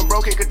me and the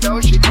broken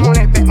Kadoshi. I'm on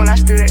that back when I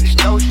stood at the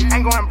stove shit.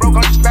 Ain't going broke,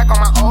 I'm just back on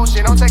my old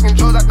shit. I'm taking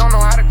drugs, I don't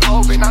know how to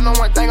cope it. I know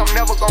one thing, I'm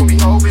never gonna be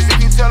hopeless.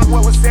 If you tell them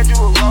what was said, you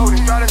were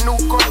rolling. Got a new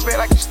Corvette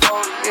like you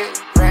stole it,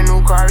 yeah. Brand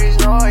new car is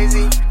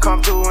noisy.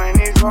 Come through when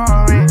it's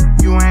roaring.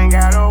 You ain't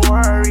gotta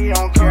worry,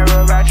 don't care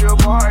about your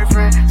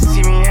boyfriend.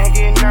 See me and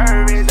get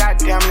nervous, I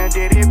damn near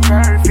did it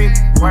perfect.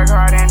 Work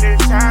hard and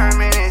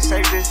determined, it's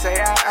safe to say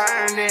I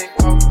earned it.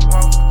 Whoa,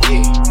 whoa,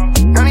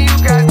 yeah. None of you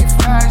guys can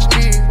flash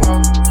me,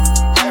 whoa.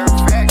 Matter of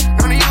fact,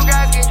 none of you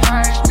guys can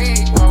hide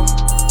me, whoa.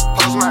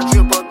 Post my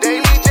drip up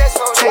daily just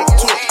so they can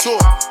see.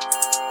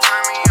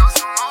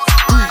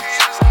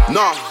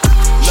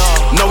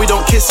 No, we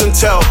don't kiss and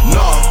tell.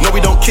 No, we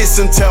don't kiss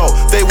and tell.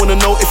 They wanna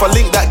know if I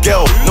link that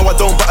girl. No, I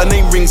don't, but her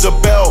name rings a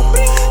bell.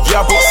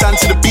 Yeah, I brought Sam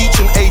to the beach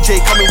and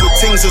AJ coming with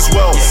things as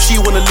well. She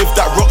wanna live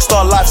that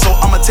rockstar life, so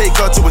I'ma take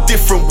her to a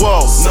different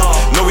world.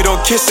 No, we don't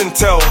kiss and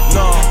tell.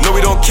 No,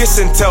 we don't kiss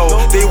and tell.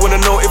 They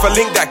wanna know if I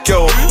link that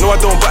girl. No, I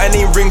don't, but her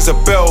name rings a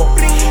bell.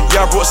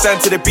 Yeah, I brought Sam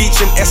to the beach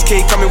and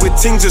SK coming with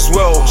things as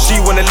well. She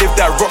wanna live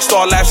that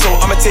rockstar life, so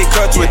I'ma take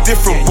her to a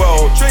different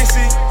world.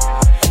 Tracy.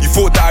 You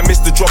thought that I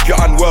missed the drop,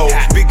 you're unwell.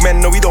 Big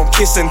men, no, we don't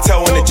kiss and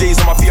tell. And the J's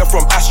on my feet are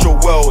from Astro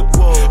World.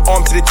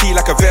 Arm to the T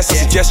like a vest,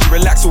 I suggest you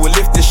relax or we'll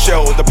lift the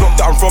shell. The block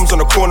that I'm from's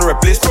on the corner of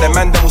Bliss, but the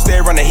man that was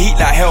there on the heat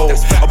like hell.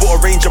 I bought a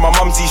range of my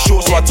mum's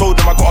short, so I told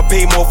them I gotta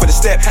pay more for the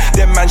step.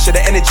 Them man share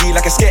the energy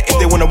like a sket. If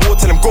they wanna war,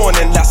 tell them go on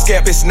then, let's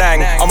skep this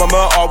nang. I'm a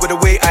murder with the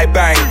way I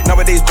bang.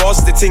 Nowadays,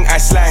 bars is the thing I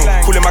slang.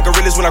 Calling my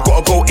gorillas when I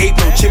gotta go ape.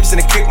 No chips in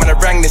the clip when I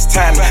rang this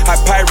tan. Had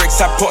Pyrex,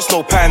 had pots,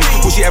 no pan.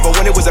 All she ever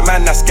wanted was a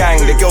man that's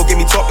gang. The girl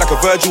gave me top like a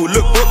Virgil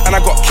lookbook, and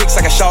I got kicks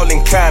like a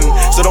Shaolin clan.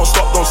 So don't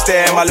stop, don't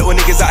stare. My little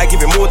niggas that I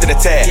give it more than a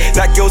tear.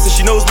 That girl says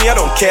she knows me, I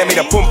don't care.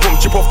 Made a pum pum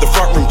chip off the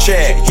front room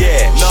chair.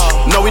 Yeah.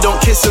 No, we don't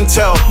kiss and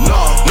tell.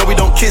 No, we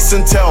don't kiss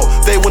and tell.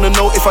 They wanna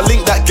know if I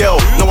link that girl.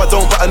 No, I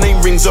don't, but her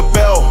name rings a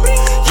bell.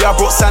 Yeah, I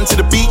brought Sam to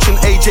the beach and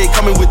AJ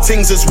coming with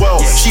things as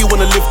well. She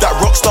wanna live that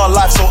rockstar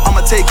life, so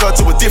I'ma take her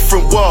to a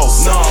different world.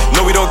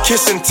 No, we don't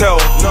kiss and tell.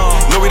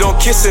 No, we don't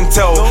kiss and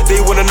tell. They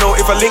wanna know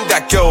if I link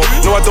that girl.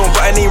 No, I don't,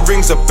 but her name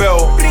rings a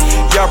bell.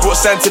 Yeah, I brought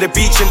Sam to the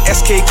beach and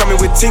SK coming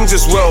with things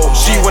as well.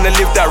 She wanna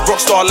live that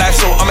rockstar life,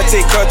 so I'ma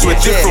take her to a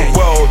different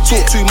world.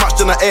 Talk too much,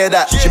 then I air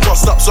that. She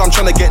bossed up, so I'm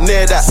trying to get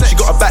near that. She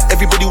got a back,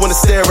 everybody wanna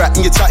stare at.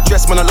 In your tight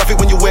dress, man, I love it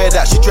when you wear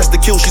that. She dressed to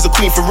kill, she's a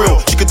queen for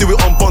real. She could do it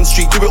on Bond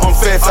Street, do it on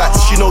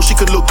Fairfax. She knows she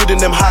could look good in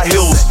them high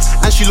heels,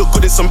 and she look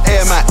good in some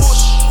Air Max.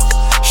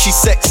 She's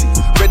sexy,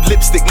 red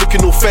lipstick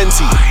looking all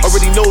fancy.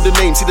 Already know the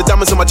name, see the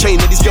diamonds on my chain,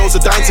 and these girls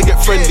are dying to get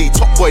friendly.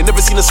 Top boy,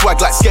 never seen a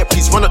swag like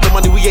Skeppies. Run up the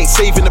money, we ain't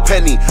saving a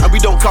penny. And we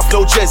don't cuff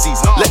no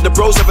jezzies. Let the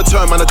bros have a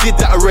turn, man, I did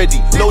that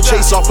already. No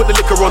chaser, put the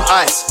liquor on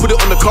ice. Put it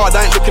on the card,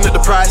 I ain't looking at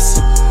the price.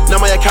 Now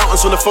my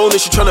accountant's on the phone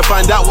and she trying to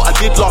find out what I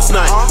did last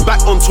night.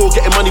 Back on tour,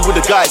 getting money with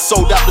the guys.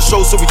 Sold out the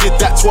show, so we did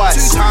that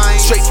twice.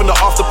 Straight from the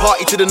after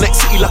party to the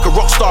next city like a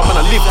rock star, man,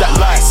 I live that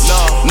life.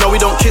 No,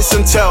 we don't kiss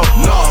and tell.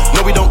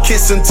 No, we don't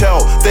kiss and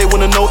tell. They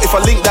wanna know if I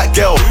link that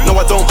girl. No,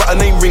 I don't, but her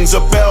name rings a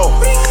bell.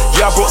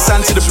 Yeah, I brought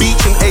Sam to the beach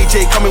and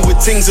AJ coming with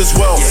things as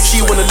well. She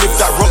wanna live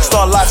that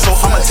rockstar life, so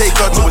I'ma take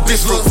her to a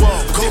different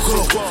world.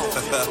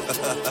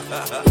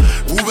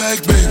 Woo back,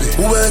 baby.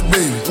 Woo back,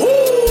 baby.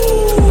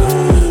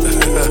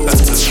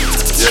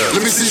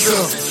 Let me see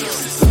some.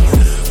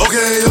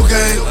 Okay.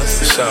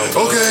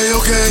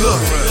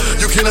 Look,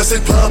 you cannot say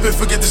pop and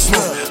forget the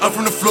smoke. I'm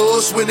from the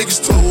floors where niggas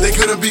talk. They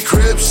couldn't be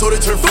cribs, so they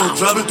turn folk.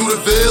 Driving through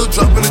the veil,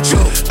 dropping a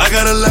joke. I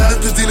gotta laugh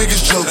cause these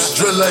niggas jokes.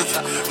 Drill like,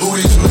 who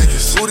these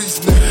niggas?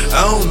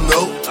 I don't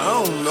know.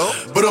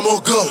 But I'm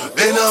on go.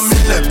 And I'm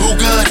in that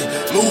Bugatti,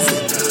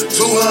 moving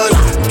 200.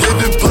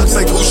 Giving punch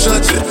like who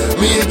shot you?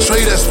 Me and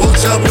Trey, that's 4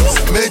 choppers.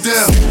 Man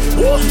down.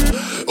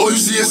 All you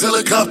see is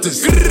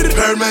helicopters,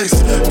 paramedics,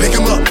 pick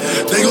him up,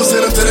 they gon'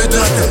 send him to the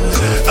doctor.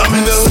 I'm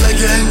in there like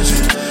an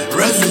engine,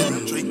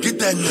 revving, get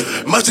that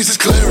nigga. My chicks is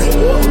clearing,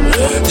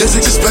 your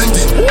chicks is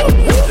spending,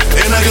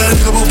 and I got a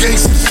couple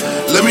gangsters.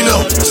 Let me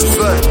know,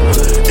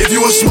 if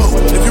you want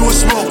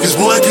smoke, cause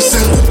boy I can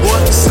send it.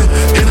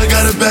 And I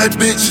got a bad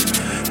bitch,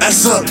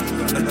 ass up,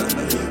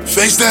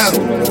 face down.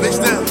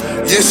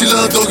 Yeah, she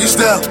love doggy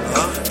style.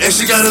 And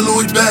she got a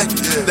Louis back,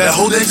 that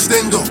whole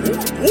extendo.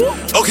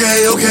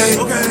 Okay.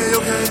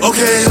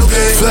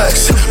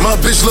 Flex, my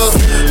bitch love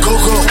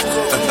Coco.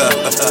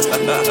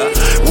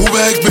 Woo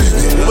back,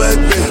 baby.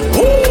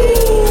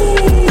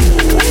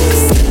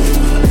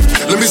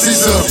 Let me see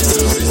some.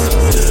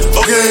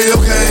 Okay.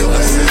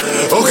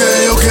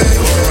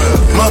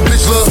 My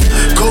bitch love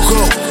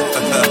Coco.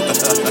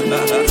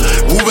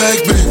 Woo back,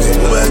 baby.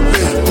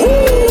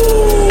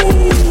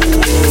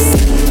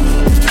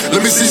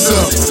 Let me see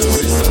some.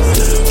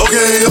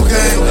 Okay.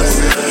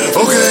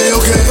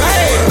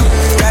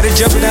 Got it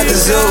jumping out the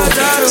zoo.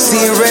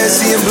 Seeing red,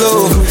 seeing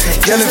blue.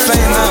 Yelling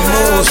flame, hot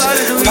moves.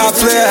 Pop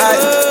flare hot.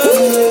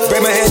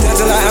 Break my head down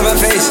till I have my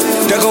face.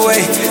 Duck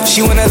away.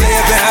 She wanna lay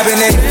up and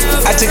hibernate.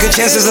 I took a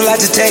chance, there's a lot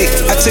to take.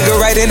 I took her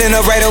right in and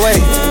up right away.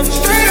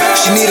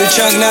 She need a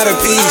chunk, not a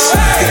piece.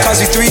 It cost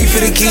me 3 for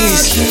the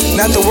keys.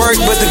 Not the work,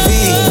 but the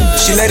V.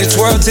 She let it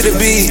twirl to the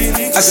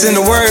beat. I send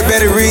the word,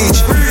 better reach.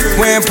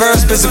 Wearing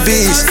pearls, bits of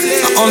bees.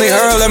 I only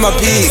hurl at my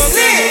peak.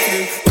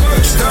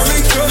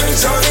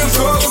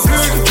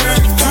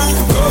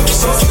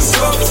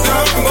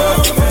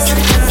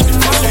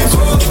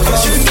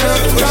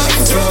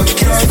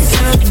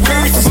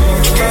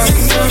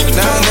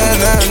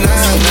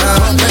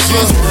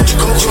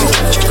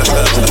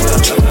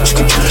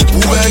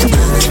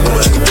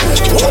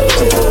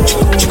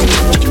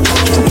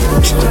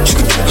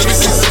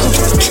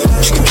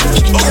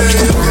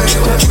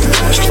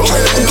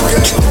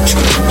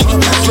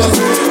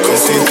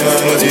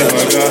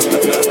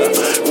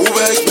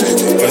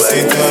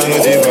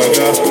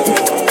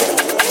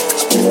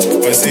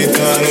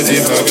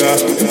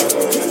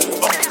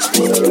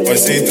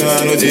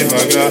 Passitando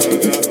devagar.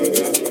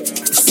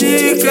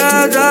 Se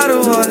quer dar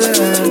o rolê,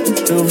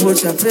 eu vou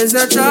te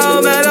apresentar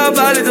o melhor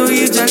baile do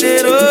Rio de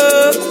Janeiro.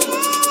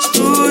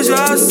 Tu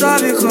já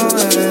sabe qual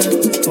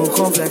é, o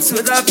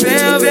complexo da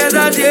penha, o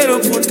verdadeiro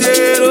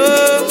puteiro.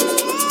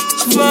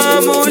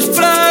 Vamos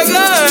pra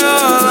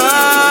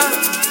gaiola,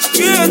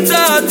 que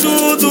tá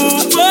tudo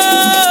bom.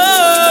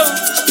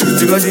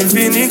 Bigodinho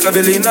fininho,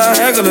 cabelinho na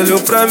régua. Ela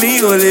olhou pra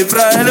mim, olhei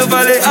pra ela, eu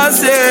falei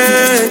assim: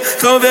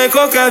 então vem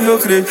qualquer meu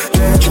crime.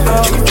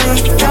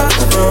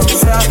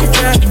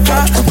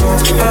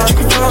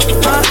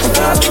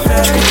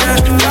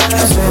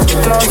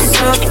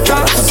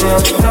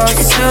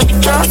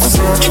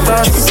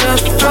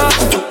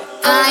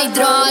 Ai,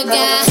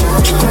 droga.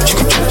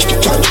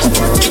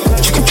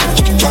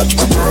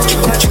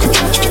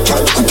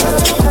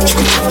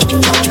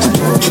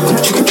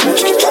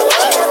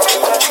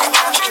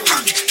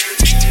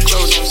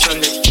 Close on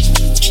Sunday,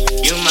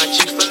 you my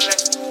Chick-fil-A.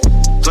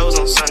 Close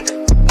on Sunday,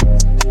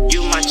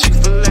 you my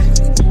Chick-fil-A.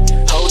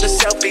 Hold the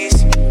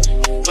selfies,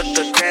 put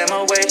the gram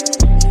away.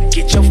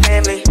 Get your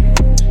family,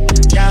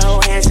 y'all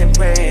hold hands and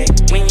pray.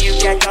 When you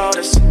got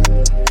daughters,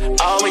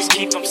 always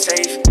keep them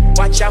safe.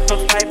 Watch out for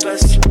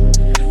vipers,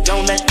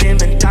 don't let them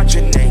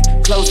indoctrinate.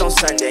 Close on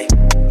Sunday,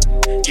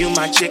 you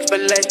my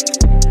Chick-fil-A.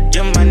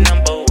 You're my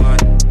number one,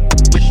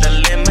 with the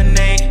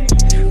lemonade.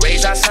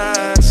 Raise our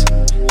sons,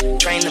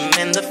 train them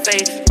in the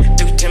faith.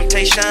 Through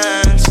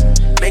temptations,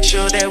 make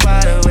sure they're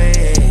wide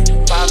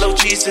awake. Follow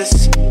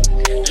Jesus,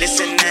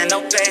 listen and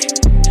obey.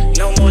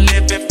 No more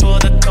living for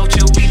the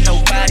culture, we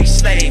nobody's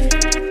slave.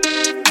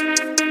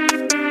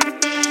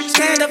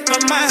 Stand up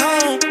for my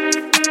home,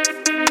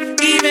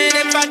 even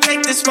if I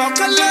take this walk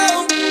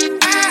alone.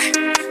 I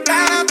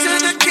bow down to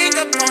the King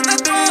upon the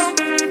throne.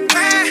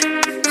 My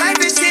life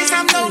is his,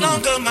 I'm no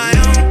longer my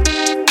own.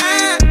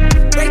 I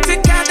pray to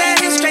God that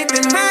he'll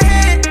strengthen my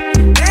hand.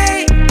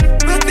 Hey,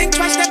 will think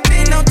twice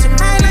stepping onto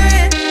my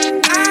land.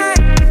 I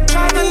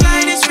draw the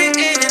line, it's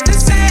written in the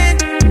sand.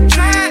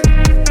 Try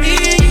me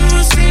and you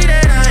will see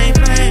that I ain't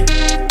playing.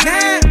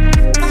 Nah,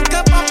 lock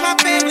up off my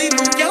family,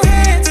 move your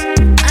hands.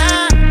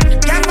 I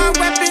got my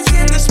weapons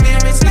in the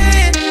spirit's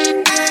land.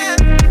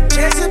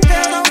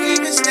 Jezebel don't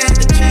even stand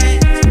a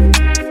chance.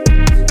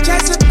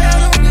 Jezebel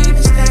don't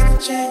even stand a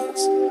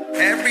chance.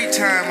 Every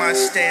time I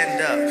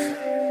stand up,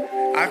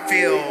 I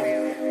feel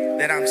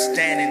that I'm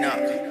standing up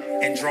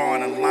and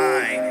drawing a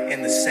line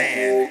in the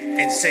sand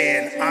and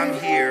saying, I'm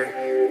here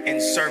in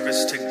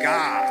service to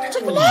God.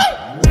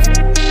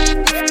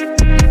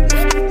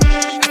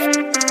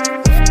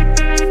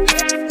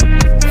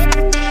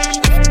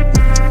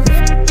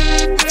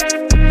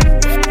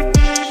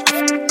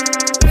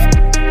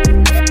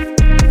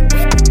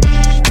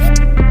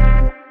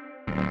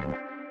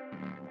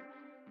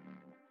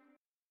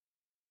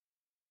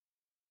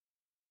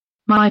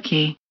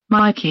 Mikey.